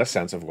 You got a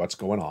sense of what's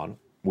going on.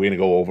 We're going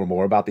to go over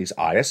more about these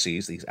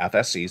ISCs, these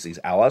FSCs, these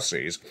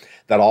LSCs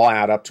that all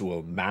add up to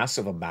a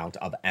massive amount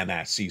of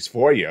MSCs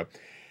for you.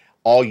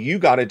 All you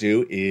got to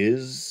do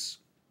is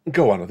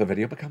go on with the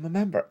video, become a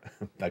member.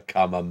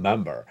 Become a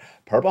member.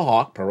 Purple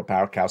Hawk, Purple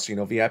Power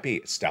Calcino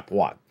VIP, step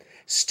 1.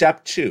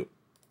 Step 2,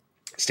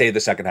 stay the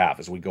second half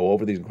as we go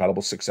over these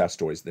incredible success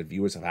stories that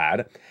viewers have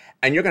had.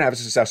 And you're going to have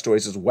success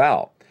stories as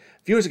well.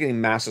 Viewers are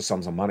getting massive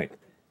sums of money.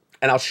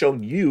 And I'll show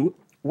you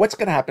what's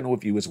going to happen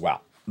with you as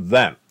well.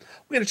 Then,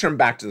 we're going to turn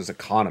back to this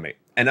economy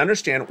and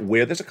understand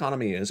where this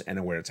economy is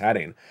and where it's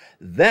heading.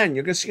 Then,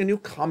 you're going to see a new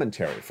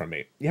commentary from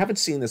me. You haven't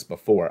seen this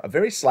before. A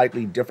very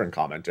slightly different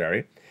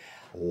commentary.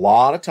 A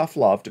lot of tough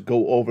love to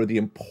go over the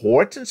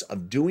importance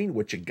of doing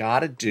what you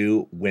got to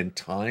do when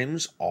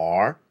times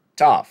are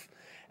tough.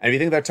 And if you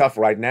think they're tough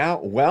right now,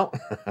 well,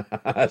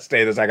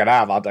 stay the second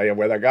half. I'll tell you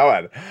where they're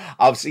going.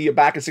 I'll see you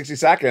back in 60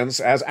 seconds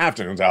as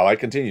Afternoons LA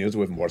continues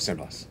with more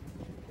stimulus.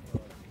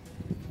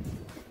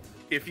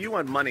 If you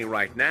want money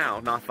right now,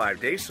 not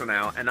 5 days from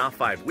now, and not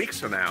 5 weeks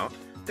from now,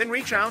 then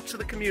reach out to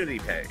the community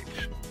page.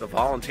 The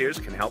volunteers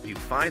can help you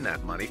find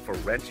that money for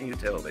rent and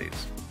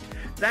utilities.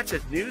 That's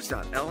at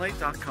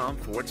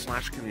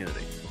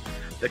news.la.com/community.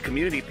 The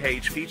community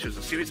page features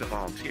a series of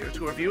volunteers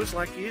who are viewers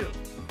like you.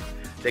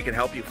 They can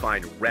help you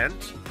find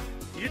rent,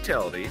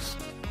 utilities,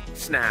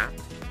 SNAP,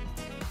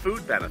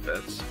 food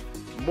benefits,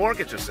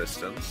 mortgage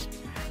assistance,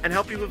 and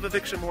help you with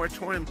eviction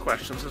moratorium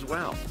questions as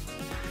well.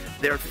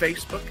 They're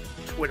Facebook,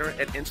 Twitter,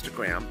 and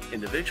Instagram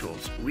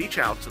individuals. Reach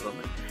out to them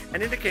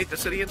and indicate the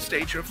city and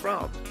state you're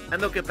from,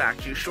 and they'll get back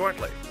to you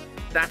shortly.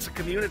 That's a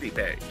community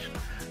page.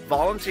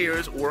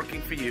 Volunteers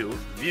working for you,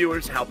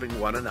 viewers helping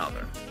one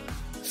another.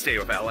 Stay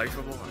with LA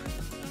for more.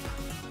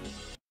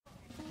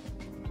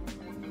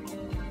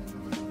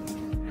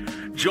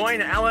 Join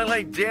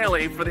LALATE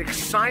Daily for the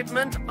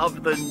excitement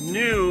of the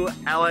new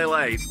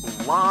LALATE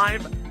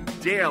live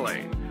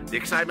daily. The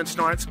excitement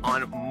starts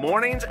on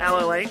Mornings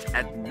LALATE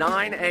at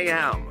 9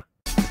 a.m.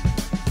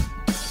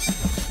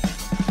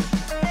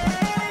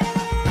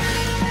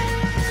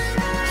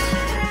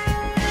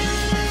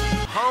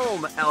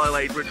 Home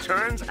LALATE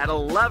returns at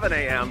 11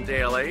 a.m.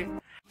 daily.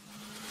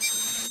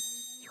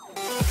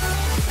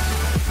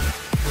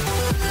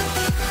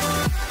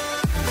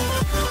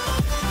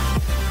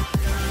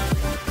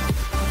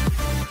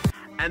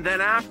 And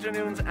then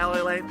Afternoons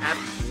LALATE at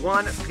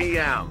 1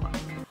 p.m.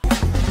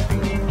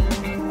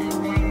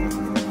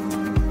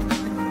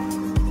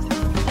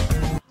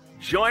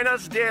 Join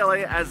us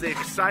daily as the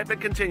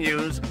excitement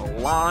continues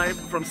live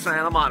from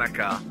Santa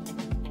Monica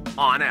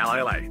on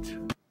LALATE.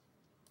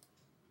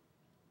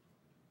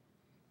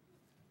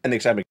 And the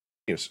excitement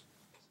continues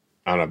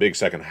on a big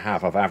second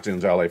half of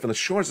Afternoons LA from the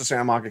shores of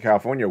Santa Monica,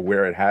 California,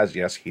 where it has,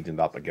 yes, heated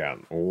up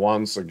again.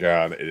 Once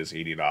again, it is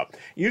heating up.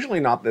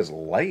 Usually not this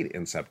late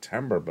in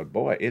September, but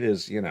boy, it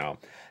is,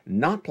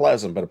 not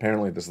pleasant, but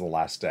apparently this is the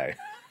last day.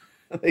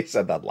 They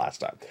said that last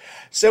time.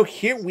 So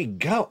here we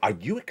go. Are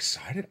you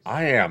excited?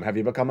 I am. Have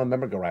you become a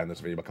member? Go right in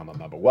this video, become a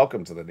member.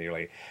 Welcome to the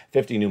nearly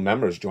 50 new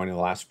members joining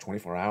the last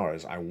 24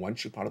 hours. I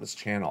want you part of this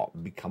channel.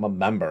 Become a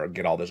member.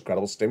 Get all this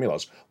incredible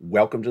stimulus.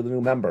 Welcome to the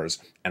new members.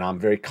 And I'm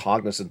very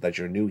cognizant that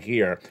you're new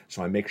here,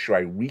 so I make sure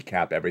I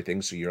recap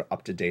everything so you're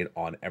up to date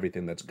on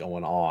everything that's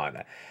going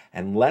on.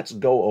 And let's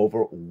go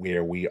over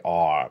where we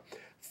are.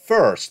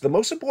 First, the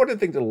most important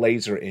thing to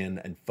laser in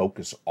and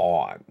focus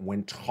on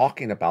when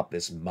talking about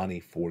this money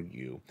for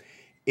you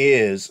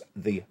is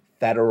the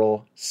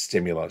federal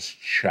stimulus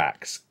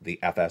checks, the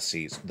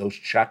FSCs, those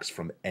checks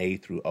from A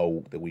through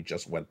O that we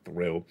just went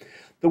through.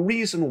 The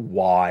reason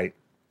why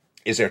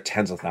is there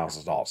tens of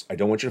thousands of dollars. I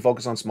don't want you to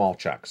focus on small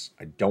checks.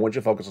 I want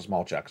you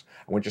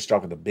to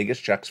start with the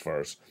biggest checks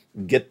first,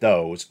 get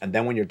those, and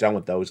then when you're done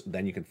with those,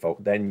 then you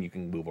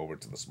can move over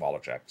to the smaller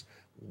checks.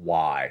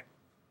 Why?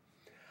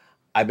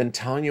 I've been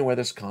telling you where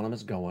this economy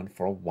is going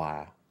for a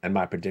while, and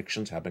my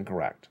predictions have been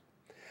correct.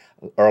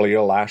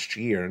 Earlier last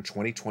year, in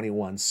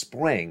 2021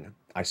 spring,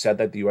 I said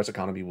that the U.S.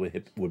 economy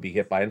would be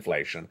hit by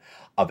inflation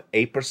of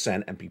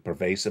 8% and be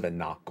pervasive and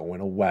not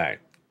going away.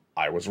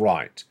 I was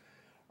right.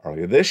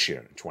 Earlier this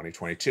year, in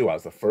 2022, I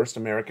was the first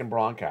American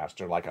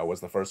broadcaster, like I was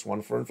the first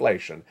one for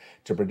inflation,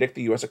 to predict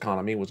the U.S.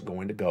 economy was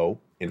going to go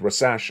into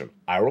recession.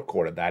 I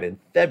recorded that in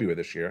February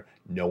this year.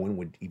 No one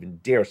would even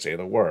dare say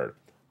the word.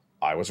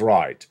 I was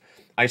right.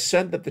 I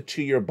said that the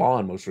 2-year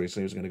bond most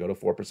recently was going to go to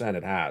 4%.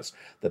 It has.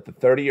 That the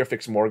 30-year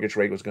fixed mortgage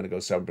rate was going to go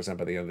 7%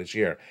 by the end of this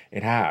year.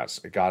 It has.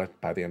 It got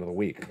it by the end of the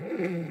week.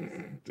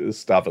 This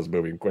stuff is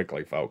moving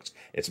quickly, folks.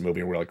 It's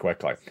moving really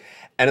quickly.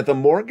 And if the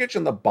mortgage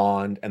and the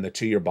bond and the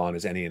 2-year bond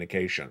is any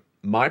indication,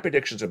 my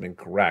predictions have been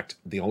correct.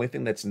 The only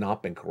thing that's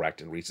not been correct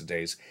in recent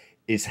days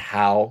is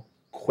how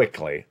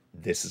quickly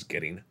this is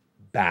getting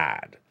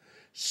bad.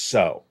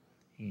 So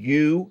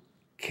you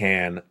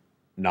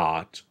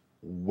cannot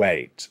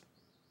wait.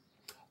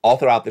 All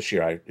throughout this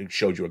year, I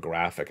showed you a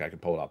graphic. I can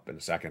pull it up in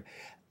a second.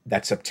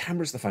 That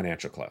September's the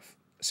financial cliff.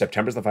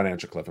 September's the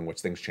financial cliff in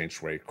which things change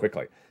very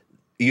quickly.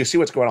 You see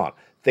what's going on.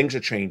 Things are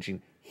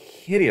changing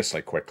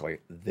hideously quickly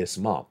this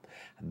month.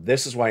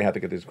 This is why you have to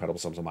get these incredible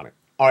sums of money.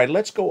 All right,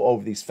 let's go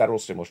over these federal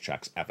stimulus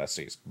checks,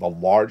 FSCs. The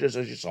largest,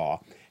 as you saw,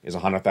 is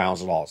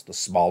 $100,000. The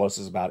smallest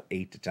is about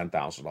 $8,000 to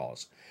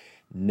 $10,000.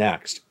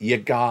 Next, you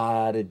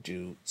got to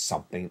do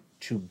something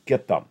to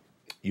get them.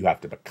 You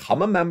have to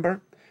become a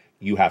member.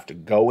 You have to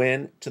go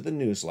in to the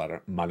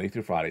newsletter Monday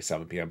through Friday,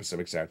 7 p.m.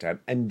 Pacific Standard Time,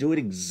 and do it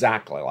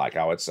exactly like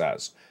how it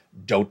says.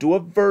 Don't do a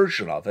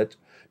version of it.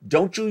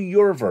 Don't do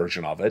your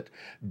version of it.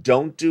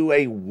 Don't do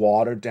a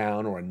watered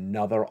down or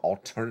another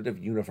alternative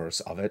universe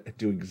of it.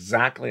 Do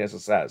exactly as it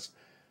says.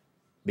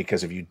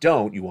 Because if you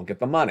don't, you won't get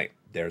the money.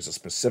 There's a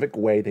specific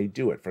way they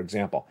do it. For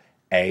example,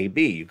 A,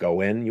 B, you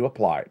go in, you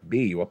apply.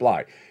 B, you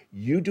apply.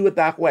 You do it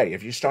that way.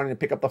 If you're starting to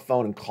pick up the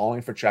phone and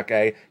calling for check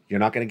A,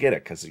 you're not going to get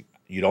it because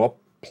you don't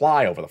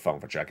apply over the phone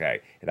for check A.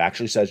 It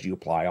actually says you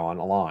apply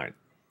online.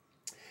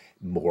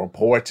 More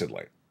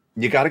importantly,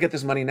 you got to get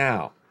this money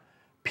now.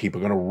 People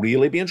are going to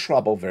really be in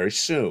trouble very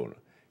soon.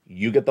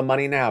 You get the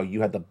money now.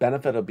 You have the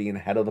benefit of being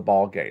ahead of the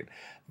ball game.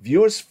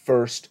 Viewers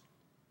first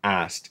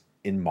asked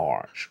in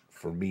March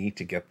for me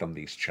to get them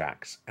these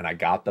checks, and I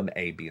got them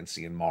A, B, and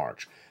C in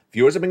March.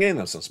 Viewers have been getting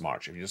them since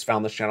March. If you just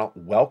found this channel,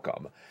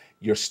 welcome.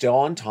 You're still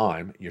on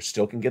time. You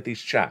still can get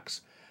these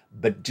checks,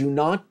 but do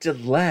not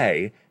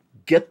delay.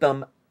 Get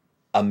them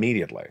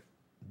immediately.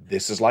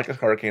 This is like a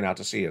hurricane out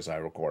to sea, as I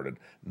recorded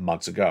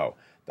months ago.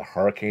 The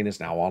hurricane is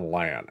now on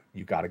land.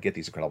 You got to get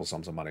these incredible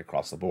sums of money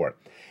across the board.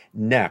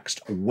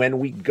 Next, when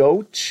we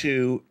go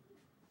to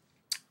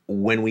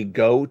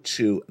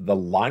the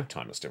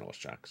lifetime of stimulus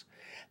checks,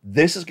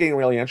 this is getting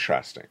really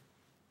interesting.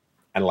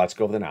 And let's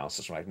go over the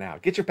analysis right now.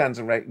 Get your pens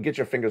and get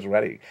your fingers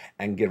ready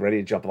and get ready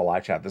to jump in the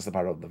live chat. This is the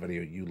part of the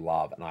video you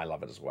love, and I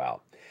love it as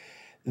well.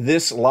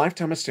 This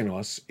lifetime of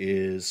stimulus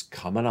is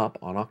coming up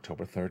on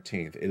October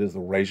 13th. It is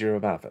the raise your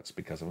benefits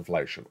because of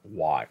inflation.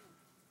 Why?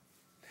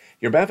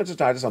 Your benefits are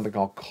tied to something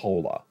called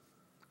COLA,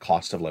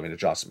 cost of living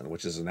adjustment,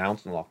 which is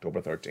announced on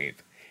October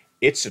 13th.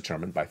 It's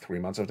determined by 3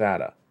 months of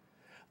data.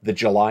 The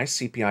July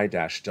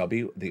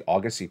CPI-W, the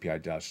August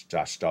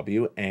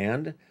CPI-W,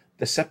 and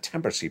the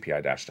September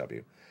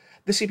CPI-W.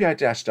 The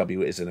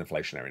CPI-W is an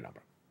inflationary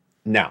number.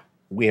 Now,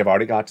 we have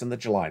already gotten the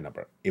July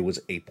number. It was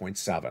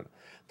 8.7.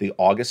 The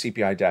August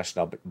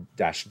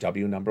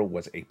CPI-W number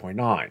was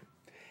 8.9.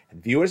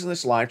 And viewers in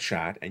this live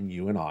chat and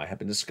you and I have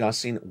been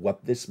discussing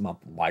what this month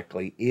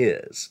likely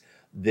is.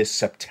 This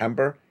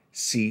September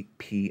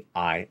CPI-W.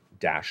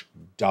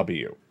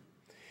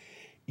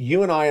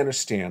 You and I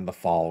understand the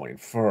following.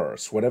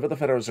 First, whatever the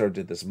Federal Reserve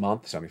did this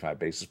month, 75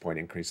 basis point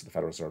increase at the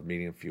Federal Reserve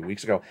meeting a few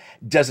weeks ago,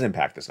 doesn't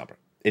impact this number.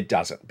 It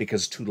doesn't,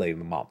 because it's too late in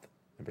the month.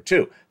 Number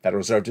two, Federal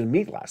Reserve didn't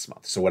meet last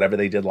month. So whatever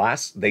they did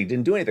they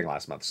didn't do anything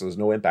last month. So there's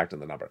no impact on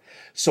the number.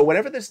 So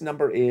whatever this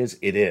number is,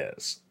 it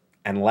is.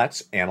 And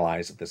let's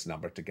analyze this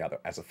number together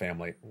as a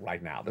family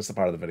right now. This is the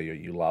part of the video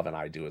you love and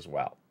I do as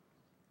well.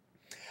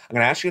 I'm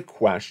going to ask you a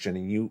question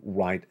and you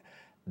write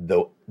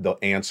the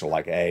answer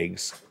like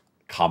eggs,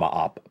 comma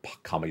up,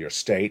 comma your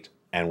state,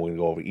 and we'll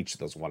go over each of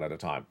those one at a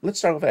time. Let's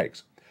start with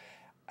eggs.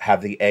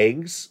 Have the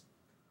eggs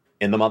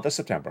in the month of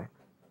September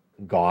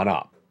gone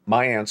up?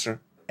 My answer,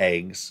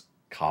 eggs,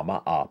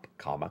 comma up,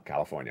 comma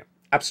California.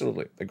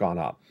 Absolutely, they've gone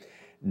up.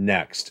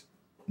 Next,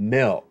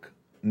 milk.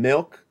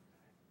 Milk,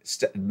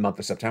 month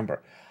of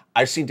September.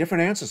 I've seen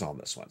different answers on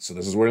this one, so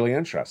this is really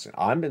interesting.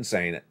 I've been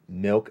saying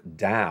milk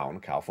down,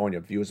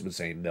 California. Viewers have been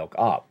saying milk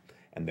up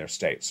in their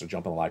states. So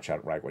jump in the live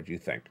chat, right? What do you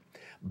think?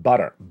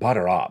 Butter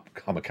up,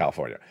 comma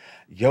California.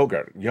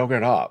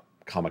 Yogurt up,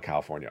 comma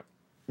California.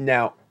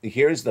 Now,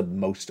 here's the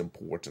most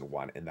important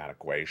one in that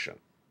equation.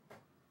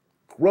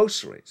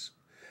 Groceries.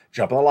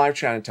 Jump in the live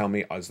chat and tell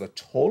me, is the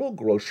total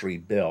grocery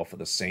bill for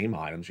the same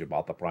items you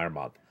bought the prior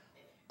month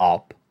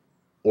up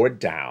or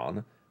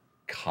down,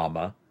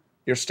 comma,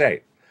 your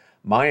state?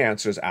 My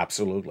answer is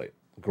absolutely.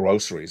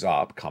 Groceries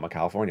up, comma,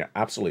 California.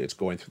 Absolutely, it's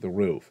going through the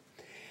roof.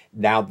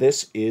 Now,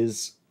 this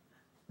is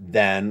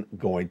then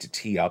going to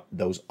tee up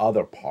those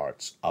other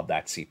parts of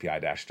that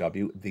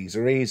CPI-W. These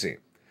are easy.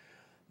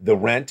 The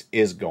rent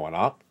is going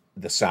up,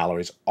 the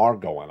salaries are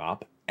going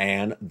up,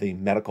 and the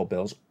medical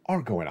bills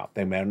are going up.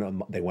 They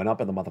went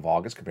up in the month of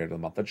August compared to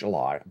the month of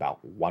July, about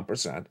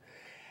 1%,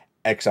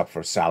 except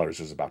for salaries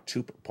was about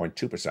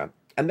 2.2%.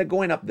 And they're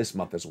going up this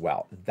month as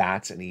well.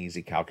 That's an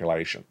easy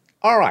calculation.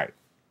 All right,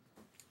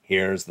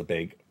 here's the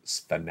big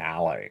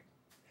finale.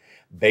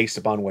 Based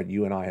upon what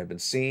you and I have been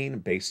seeing,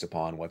 based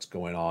upon what's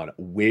going on,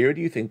 where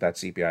do you think that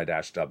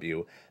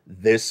CPI-W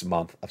this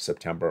month of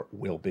September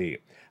will be?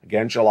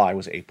 Again, July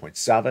was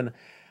 8.7,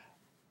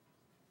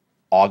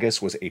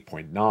 August was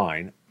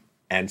 8.9,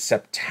 and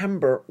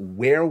September,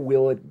 where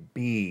will it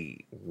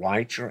be?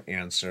 Write your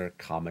answer,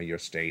 comma, your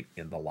state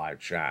in the live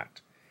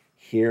chat.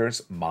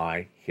 Here's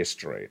my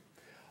history.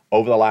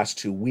 Over the last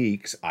 2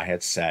 weeks, I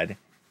had said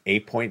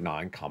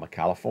 8.9, comma,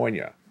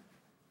 California.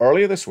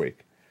 Earlier this week,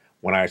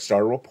 when I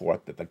started to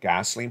report that the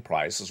gasoline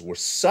prices were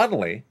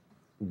suddenly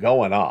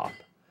going up,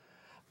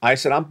 I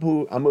said I'm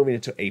moving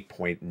it to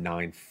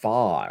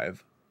 8.95,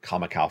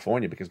 comma,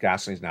 California, because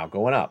gasoline is now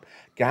going up.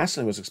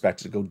 Gasoline was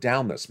expected to go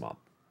down this month.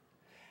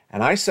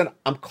 And I said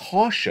I'm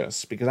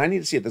cautious because I need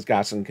to see if this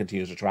gasoline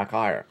continues to track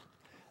higher.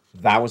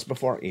 That was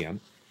before Ian.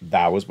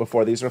 That was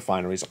before these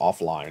refineries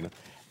offline,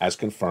 as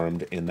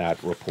confirmed in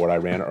that report I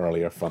ran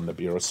earlier from the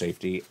Bureau of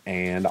Safety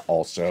and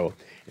also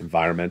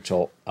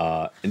Environmental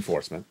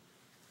Enforcement.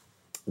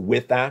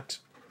 With that,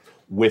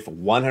 with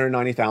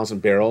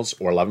 190,000 barrels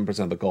or 11%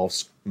 of the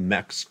Gulf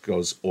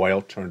Mexico's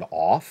oil turned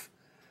off,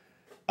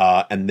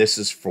 and this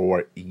is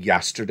for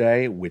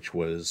yesterday, which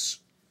was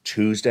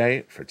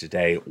Tuesday, for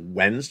today,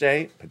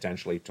 Wednesday,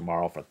 potentially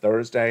tomorrow for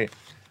Thursday.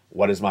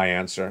 What is my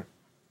answer?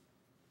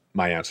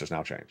 My answer is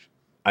now changed.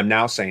 I'm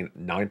now saying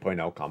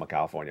 9.0, comma,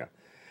 California.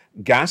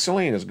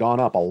 Gasoline has gone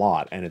up a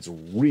lot, and it's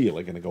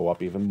really going to go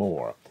up even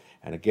more.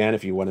 And again,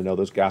 if you want to know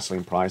those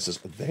gasoline prices,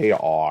 they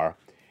are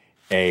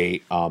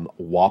a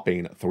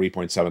whopping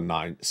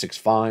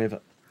 3.7965,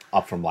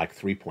 up from like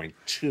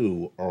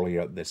 3.2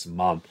 earlier this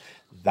month.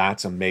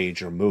 That's a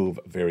major move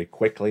very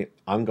quickly.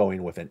 I'm going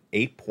now with a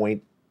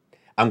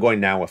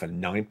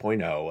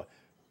 9.0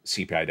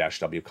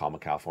 CPI-W, comma,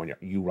 California.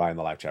 You write in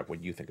the live chat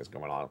what you think is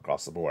going on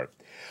across the board.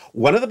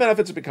 One of the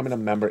benefits of becoming a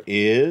member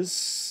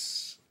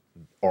is,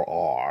 or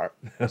are,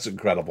 those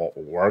incredible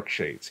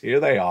worksheets. Here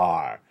they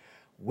are.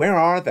 Where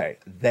are they?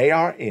 They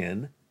are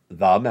in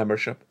the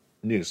membership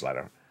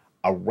newsletter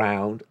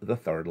around the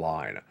third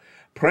line.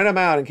 Print them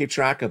out and keep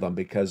track of them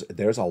because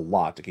there's a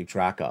lot to keep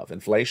track of.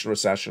 Inflation,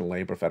 recession,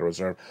 labor, Federal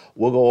Reserve.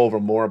 We'll go over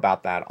more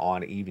about that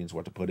on evenings,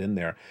 what to put in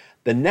there.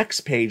 The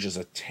next page is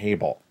a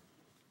table.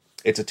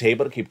 It's a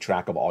table to keep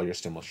track of all your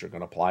stimulus you're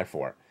going to apply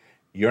for.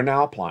 You're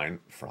now applying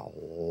for a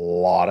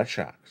lot of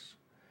checks.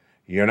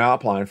 You're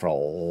applying for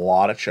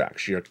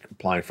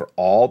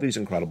all these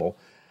incredible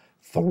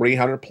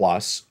 300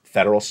 plus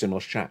federal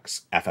stimulus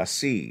checks,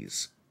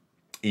 FSCs.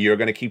 You're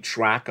going to keep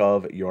track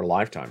of your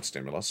lifetime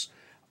stimulus,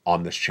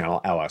 on this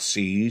channel,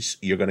 LSCs.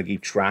 You're going to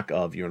keep track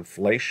of your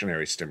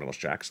inflationary stimulus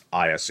checks,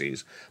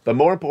 ISCs. But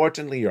more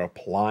importantly, you're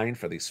applying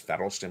for these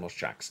federal stimulus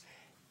checks,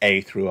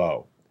 A through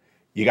O.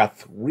 You got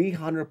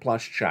 300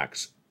 plus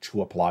checks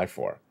to apply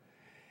for.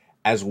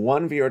 As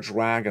one viewer,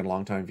 Dragon,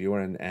 longtime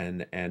viewer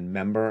and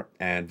member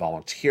and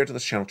volunteer to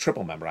this channel,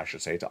 triple member, I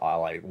should say, to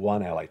LA1,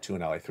 LA2,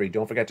 and LA3.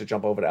 Don't forget to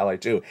jump over to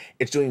LA2.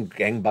 It's doing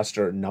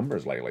gangbuster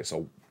numbers lately,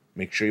 so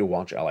make sure you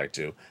watch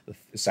LA2,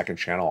 the second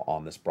channel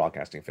on this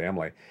broadcasting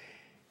family.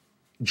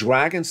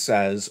 Dragon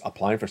says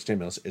applying for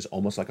stimulus is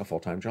almost like a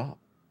full-time job.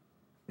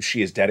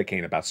 She is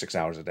dedicating about 6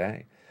 hours a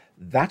day.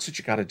 That's what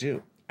you got to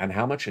do. And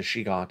how much has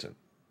she gotten?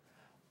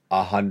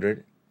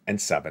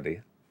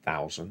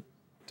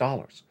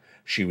 $170,000.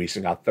 She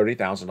recently got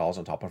 $30,000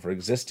 on top of her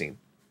existing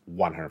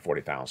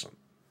 $140,000.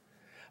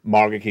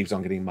 Margaret keeps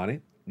on getting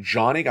money.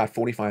 Johnny got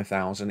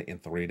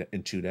 $45,000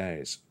 in 2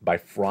 days. By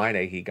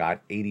Friday, he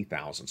got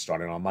 $80,000.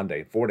 Starting on Monday,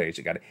 in 4 days,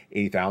 he got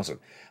 $80,000.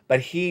 But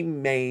he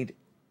made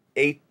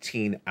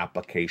 18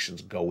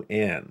 applications go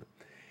in.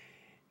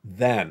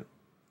 Then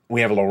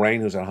we have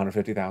Lorraine, who's at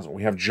 $150,000.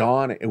 We have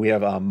John. We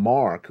have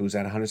Mark, who's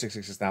at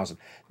 $166,000.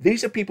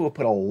 These are people who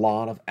put a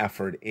lot of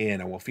effort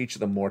in, and we'll feature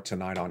them more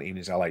tonight on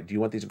Evenings LA. Do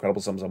you want these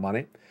incredible sums of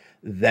money?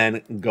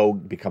 Then go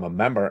become a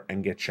member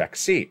and get Check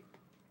C.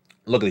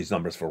 Look at these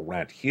numbers for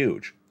rent,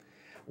 huge.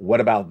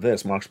 What about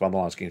this? Mark's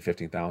brother-in-law is getting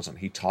 $15,000.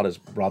 He taught his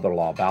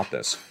brother-in-law about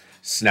this.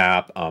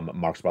 Snap,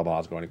 Mark's brother-in-law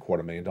is going to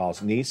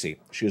 $250,000. Nisi,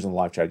 she was in the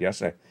live chat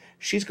yesterday.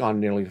 She's gone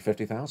nearly to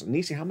 $50,000.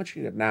 Nisi, how much are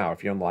you at now?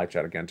 If you're in the live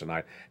chat again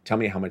tonight, tell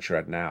me how much you're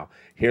at now.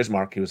 Here's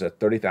Mark. He was at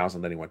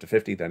 $30,000. Then he went to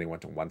 $50,000. Then he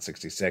went to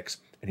 $166,000.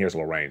 And here's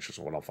Lorraine. She's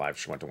 $105,000.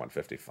 She went to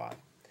 $155,000.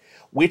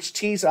 Which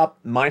tees up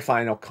my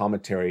final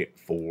commentary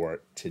for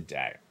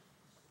today.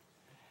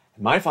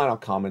 My final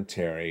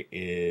commentary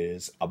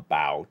is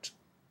about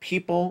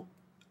people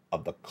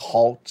of the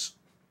cult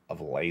of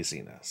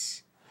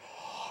laziness.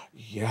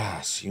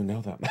 Yes, you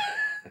know them.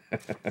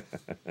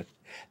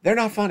 They're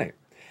not funny.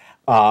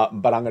 But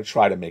I'm going to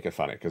try to make it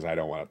funny because I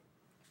don't want to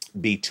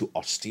be too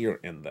austere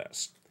in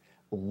this.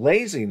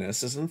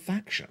 Laziness is an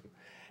infection.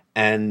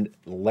 And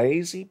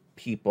lazy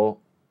people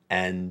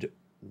end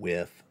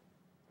with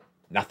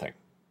nothing.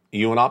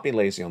 You will not be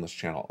lazy on this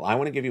channel. I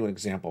want to give you an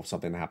example of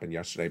something that happened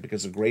yesterday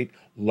because it's a great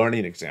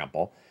learning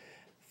example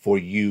for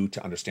you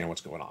to understand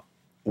what's going on.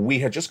 We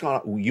had just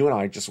gone, you and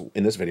I just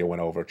in this video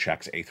went over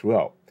checks A through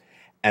O.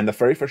 And the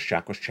very first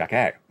check was check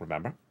A,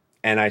 remember?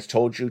 And I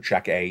told you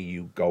check A,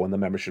 you go in the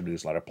membership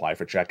newsletter, apply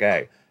for check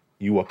A.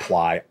 You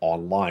apply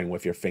online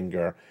with your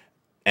finger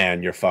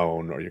and your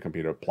phone or your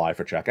computer, apply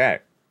for check A.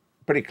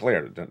 Pretty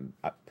clear.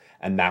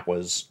 And that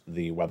was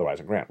the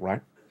weatherizing grant,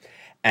 right?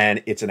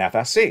 And it's an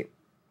FSC,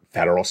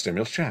 federal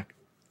stimulus check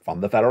from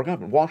the federal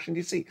government, Washington,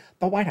 D.C.,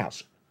 the White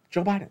House,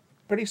 Joe Biden.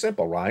 Pretty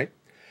simple, right?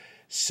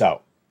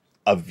 So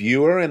a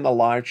viewer in the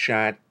live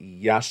chat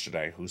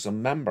yesterday who's a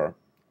member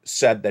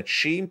said that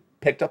she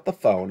picked up the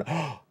phone.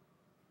 Oh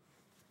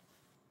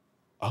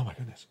my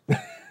goodness.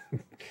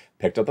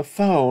 Picked up the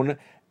phone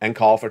and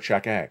called for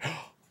check A.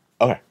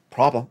 Okay,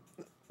 problem.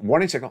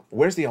 Warning signal.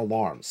 Where's the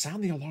alarm?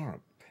 Sound the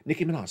alarm.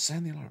 Nicki Minaj,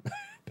 sound the alarm.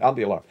 Pound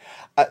the alarm.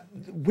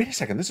 Wait a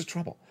second, this is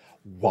trouble.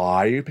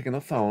 Why are you picking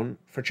the phone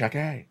for check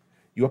A?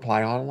 You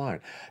apply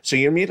online. So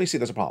you immediately see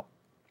there's a problem.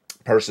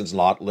 Person's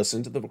not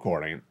listening to the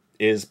recording,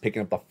 is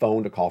picking up the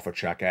phone to call for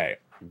check A.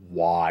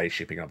 Why is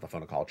she picking up the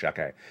phone to call check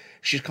A?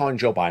 She's calling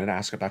Joe Biden to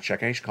ask about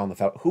check A. She's calling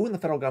who in the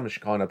federal government is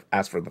she calling to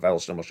ask for the federal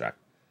stimulus check?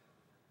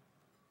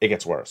 It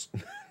gets worse.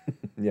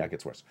 Yeah, it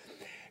gets worse.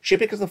 She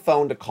picks up the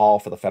phone to call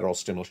for the federal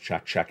stimulus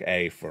check, check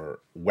A, for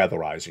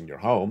weatherizing your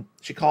home.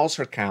 She calls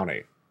her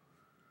county.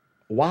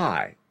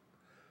 Why?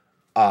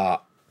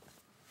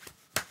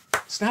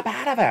 Snap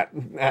out of it,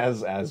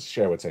 as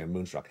Cher would say in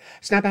Moonstruck.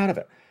 Snap out of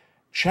it.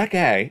 Check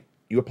A,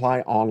 you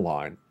apply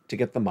online to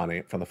get the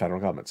money from the federal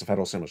government. It's a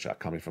federal stimulus check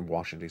coming from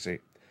Washington, D.C.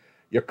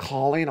 You're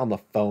calling on the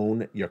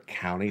phone your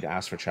county to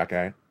ask for check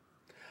A.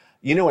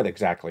 You know what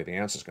exactly the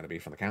answer is going to be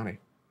from the county.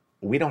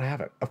 We don't have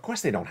it. Of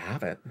course they don't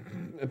have it.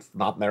 It's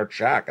not their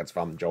check. It's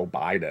from Joe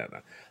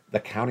Biden. The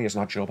county is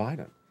not Joe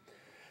Biden.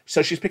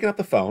 So she's picking up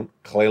the phone,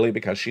 clearly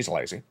because she's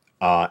lazy,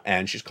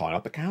 and she's calling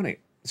up the county,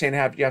 saying,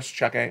 yes,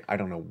 check A. I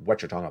don't know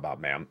what you're talking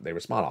about, ma'am. They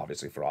respond,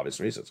 obviously, for obvious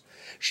reasons.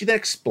 She then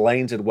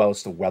explains it well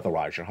as to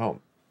weatherize your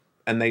home.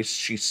 And they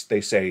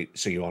say,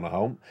 so you own a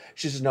home?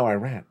 She says, no, I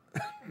rent.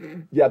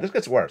 Yeah, this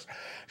gets worse.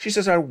 She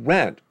says, I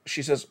rent.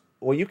 She says,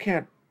 well, you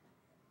can't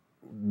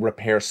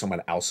repair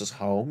someone else's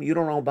home. You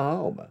don't own the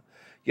home.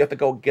 You have to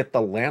go get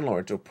the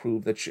landlord to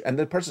approve that and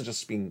the person's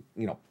just being,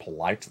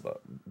 polite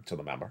to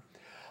the member.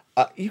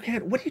 You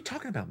can't, what are you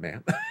talking about,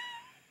 ma'am?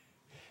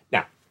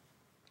 Now,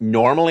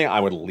 normally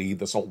I would leave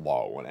this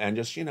alone and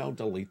just,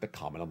 delete the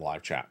comment in the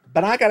live chat.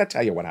 But I got to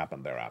tell you what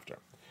happened thereafter.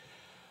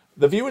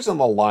 The viewers in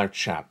the live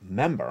chat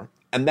member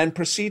and then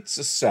proceeds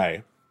to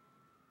say,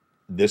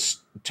 this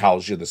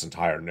tells you this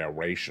entire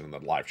narration in the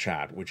live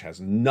chat, which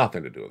has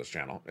nothing to do with this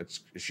channel.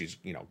 She's,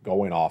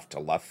 going off to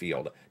left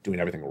field,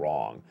 doing everything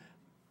wrong.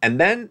 And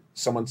then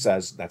someone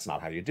says, that's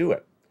not how you do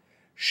it.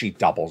 she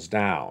doubles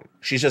down.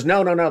 She says,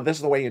 no, no, no, this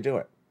is the way you do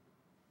it.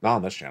 Not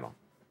on this channel.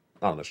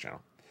 Not on this channel.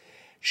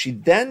 She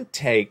then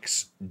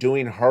takes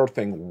doing her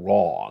thing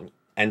wrong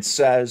and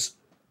says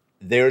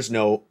there's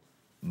no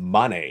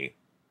money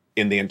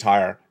in the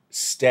entire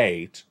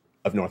state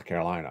of North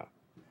Carolina,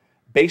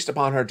 based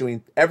upon her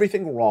doing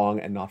everything wrong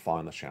and not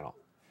following the channel.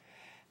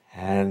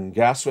 And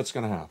guess what's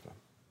going to happen?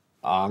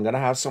 I'm going to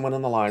have someone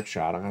in the live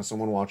chat, I'm going to have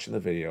someone watching the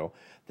video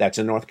that's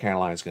in North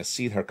Carolina is going to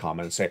see her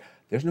comment and say,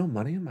 there's no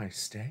money in my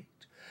state?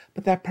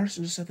 But that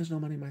person just said there's no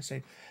money in my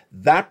state.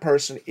 That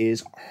person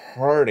is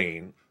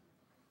hurting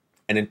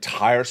an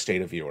entire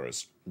state of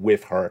viewers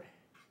with her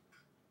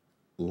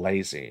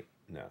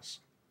laziness.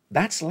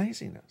 That's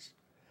laziness.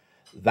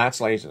 That's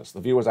laziness.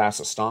 The viewers asked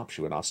to stop. She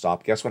would not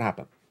stop. Guess what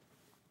happened?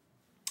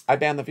 I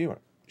banned the viewer.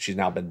 She's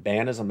now been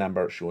banned as a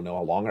member. She will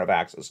no longer have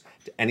access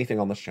to anything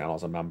on this channel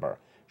as a member.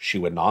 She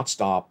would not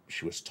stop.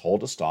 She was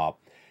told to stop.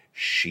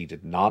 She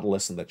did not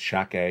listen to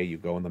Check A. You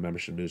go in the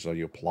membership newsletter,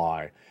 you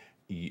apply.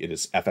 It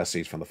is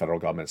FSCs from the federal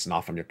government. It's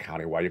not from your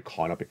county. Why are you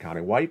calling up your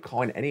county? Why are you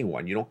calling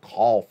anyone? You don't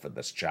call for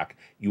this check.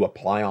 You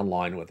apply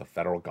online with the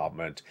federal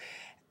government.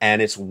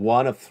 And it's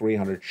one of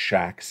 300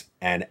 checks.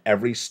 And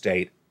every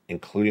state,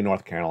 including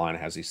North Carolina,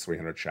 has these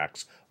 300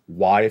 checks.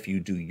 Why, if you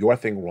do your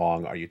thing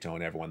wrong, are you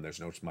telling everyone there's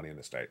no money in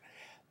the state?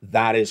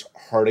 That is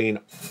hurting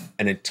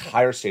an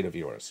entire state of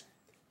viewers.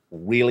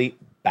 Really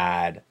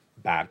bad,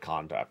 bad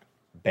conduct.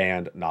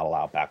 Banned, not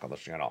allowed back on this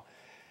channel.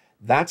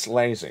 That's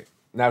lazy.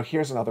 Now,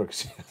 here's another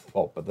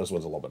example, but this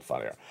one's a little bit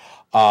funnier.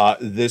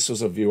 This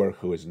was a viewer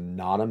who is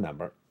not a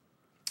member,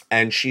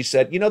 and she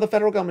said, you know, the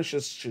federal government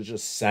should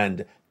just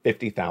send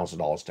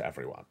 $50,000 to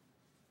everyone.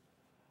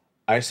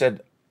 I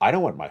said, I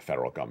don't want my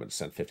federal government to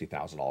send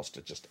 $50,000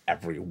 to just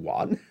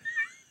everyone.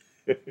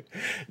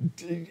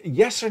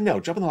 Yes or no?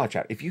 Jump in the live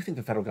chat. If you think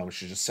the federal government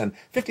should just send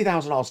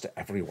 $50,000 to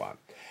everyone.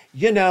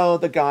 You know,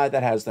 the guy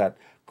that has that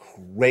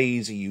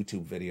crazy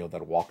YouTube video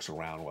that walks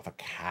around with a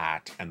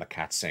cat and the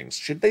cat sings.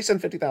 Should they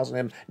send 50,000 to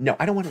him? No,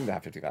 I don't want him to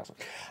have 50,000.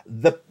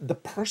 The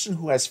person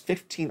who has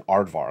 15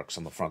 aardvarks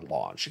on the front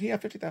lawn, should he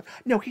have 50,000?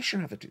 No, he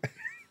shouldn't have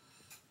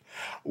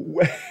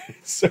 50,000.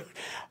 So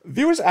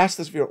viewers asked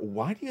this viewer,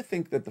 why do you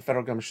think that the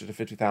federal government should have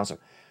 50,000?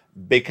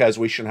 Because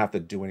we shouldn't have to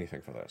do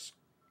anything for this.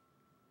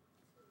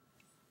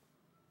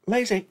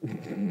 Lazy.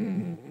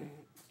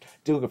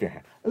 Do look of your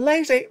hand.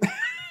 Lazy.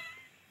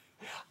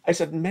 I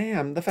said,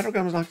 ma'am, the federal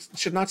government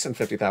should not send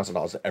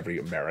 $50,000 to every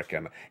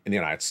American in the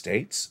United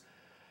States.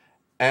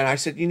 And I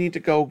said, you need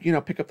to go, you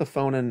know, pick up the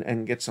phone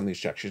and get some of these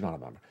checks. She's not a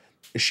member.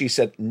 She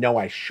said, no,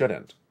 I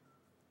shouldn't.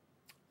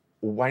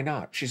 Why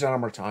not? She said,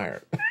 I'm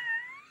retired.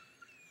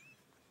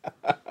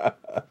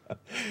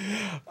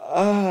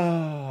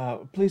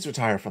 Please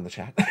retire from the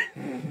chat.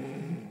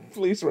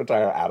 Please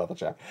retire out of the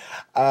chat.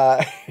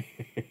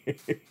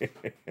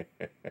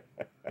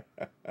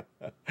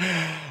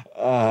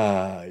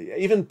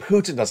 Even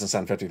Putin doesn't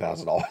send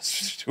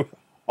 $50,000 to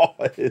all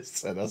his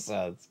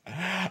citizens.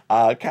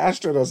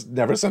 Castro does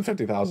never send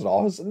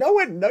 $50,000. No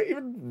one, no,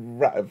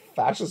 even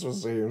fascist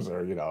regimes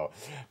or, you know,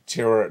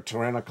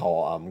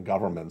 tyrannical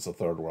governments of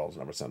third worlds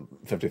never send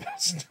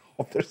 $50,000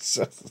 to their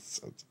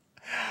citizens.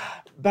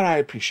 But I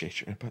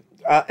appreciate your input.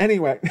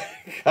 Anyway,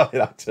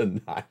 coming up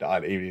tonight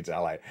on Evening to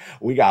LA,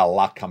 we got a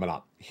lot coming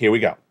up. Here we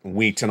go.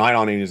 Tonight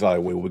on Evening to LA,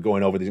 we will be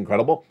going over these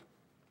incredible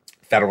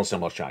federal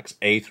stimulus checks,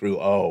 A through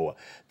O,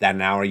 that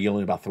now are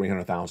yielding about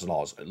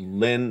 $300,000.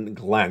 Lynn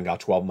Glenn got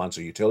 12 months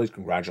of utilities.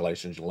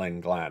 Congratulations, Lynn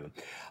Glenn.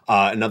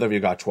 Another viewer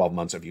got 12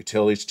 months of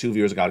utilities. Two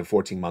viewers got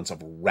 14 months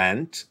of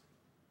rent.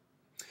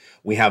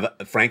 We have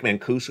Frank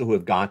Mancuso, who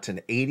have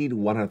gotten $80,000 to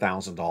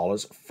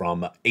 $100,000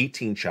 from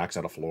 18 checks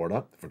out of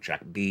Florida for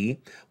check B.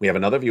 We have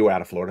another viewer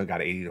out of Florida who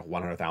got $80,000 to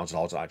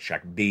 $100,000 out of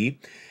check B.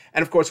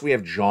 And of course, we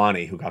have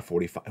Johnny, who got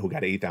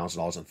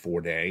 $80,000 in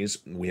 4 days.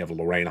 We have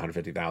Lorraine,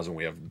 $150,000.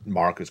 We have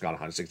Mark, who's got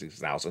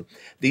 $166,000.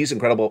 These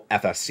incredible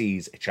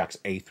FSCs, checks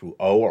A through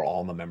O, are all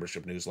in the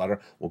membership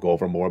newsletter. We'll go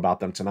over more about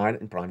them tonight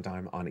in prime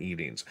time on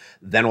evenings.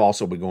 Then we'll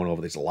also be going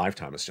over these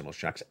lifetime stimulus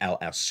checks,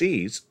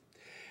 LSCs.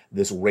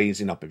 This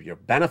raising up of your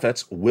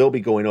benefits. We'll be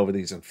going over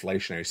these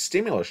inflationary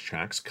stimulus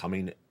checks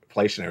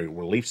inflationary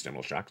relief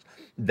stimulus checks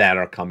that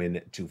are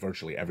coming to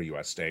virtually every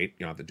U.S. state.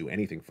 You don't have to do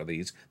anything for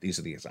these. These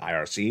are these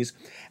IRCs.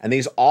 And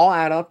these all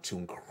add up to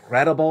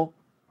incredible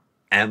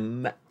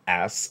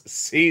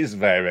MSCs,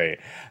 baby.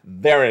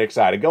 Very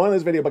excited. Go in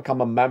this video,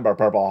 become a member,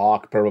 Purple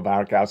Hawk, Purple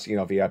Barrachouse,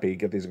 VIP,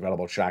 get these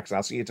incredible checks.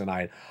 I'll see you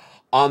tonight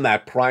on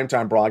that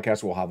primetime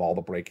broadcast. We'll have all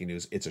the breaking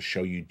news. It's a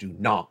show you do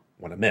not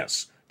want to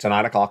miss.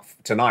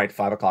 Tonight,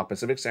 5 o'clock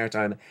Pacific Standard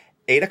Time,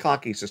 8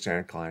 o'clock Eastern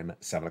Standard Time,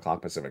 7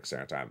 o'clock Pacific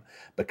Standard Time.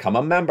 Become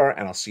a member,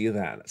 and I'll see you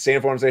then. Stay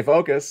informed, stay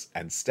focused,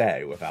 and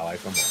stay with LA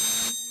for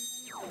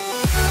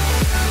more.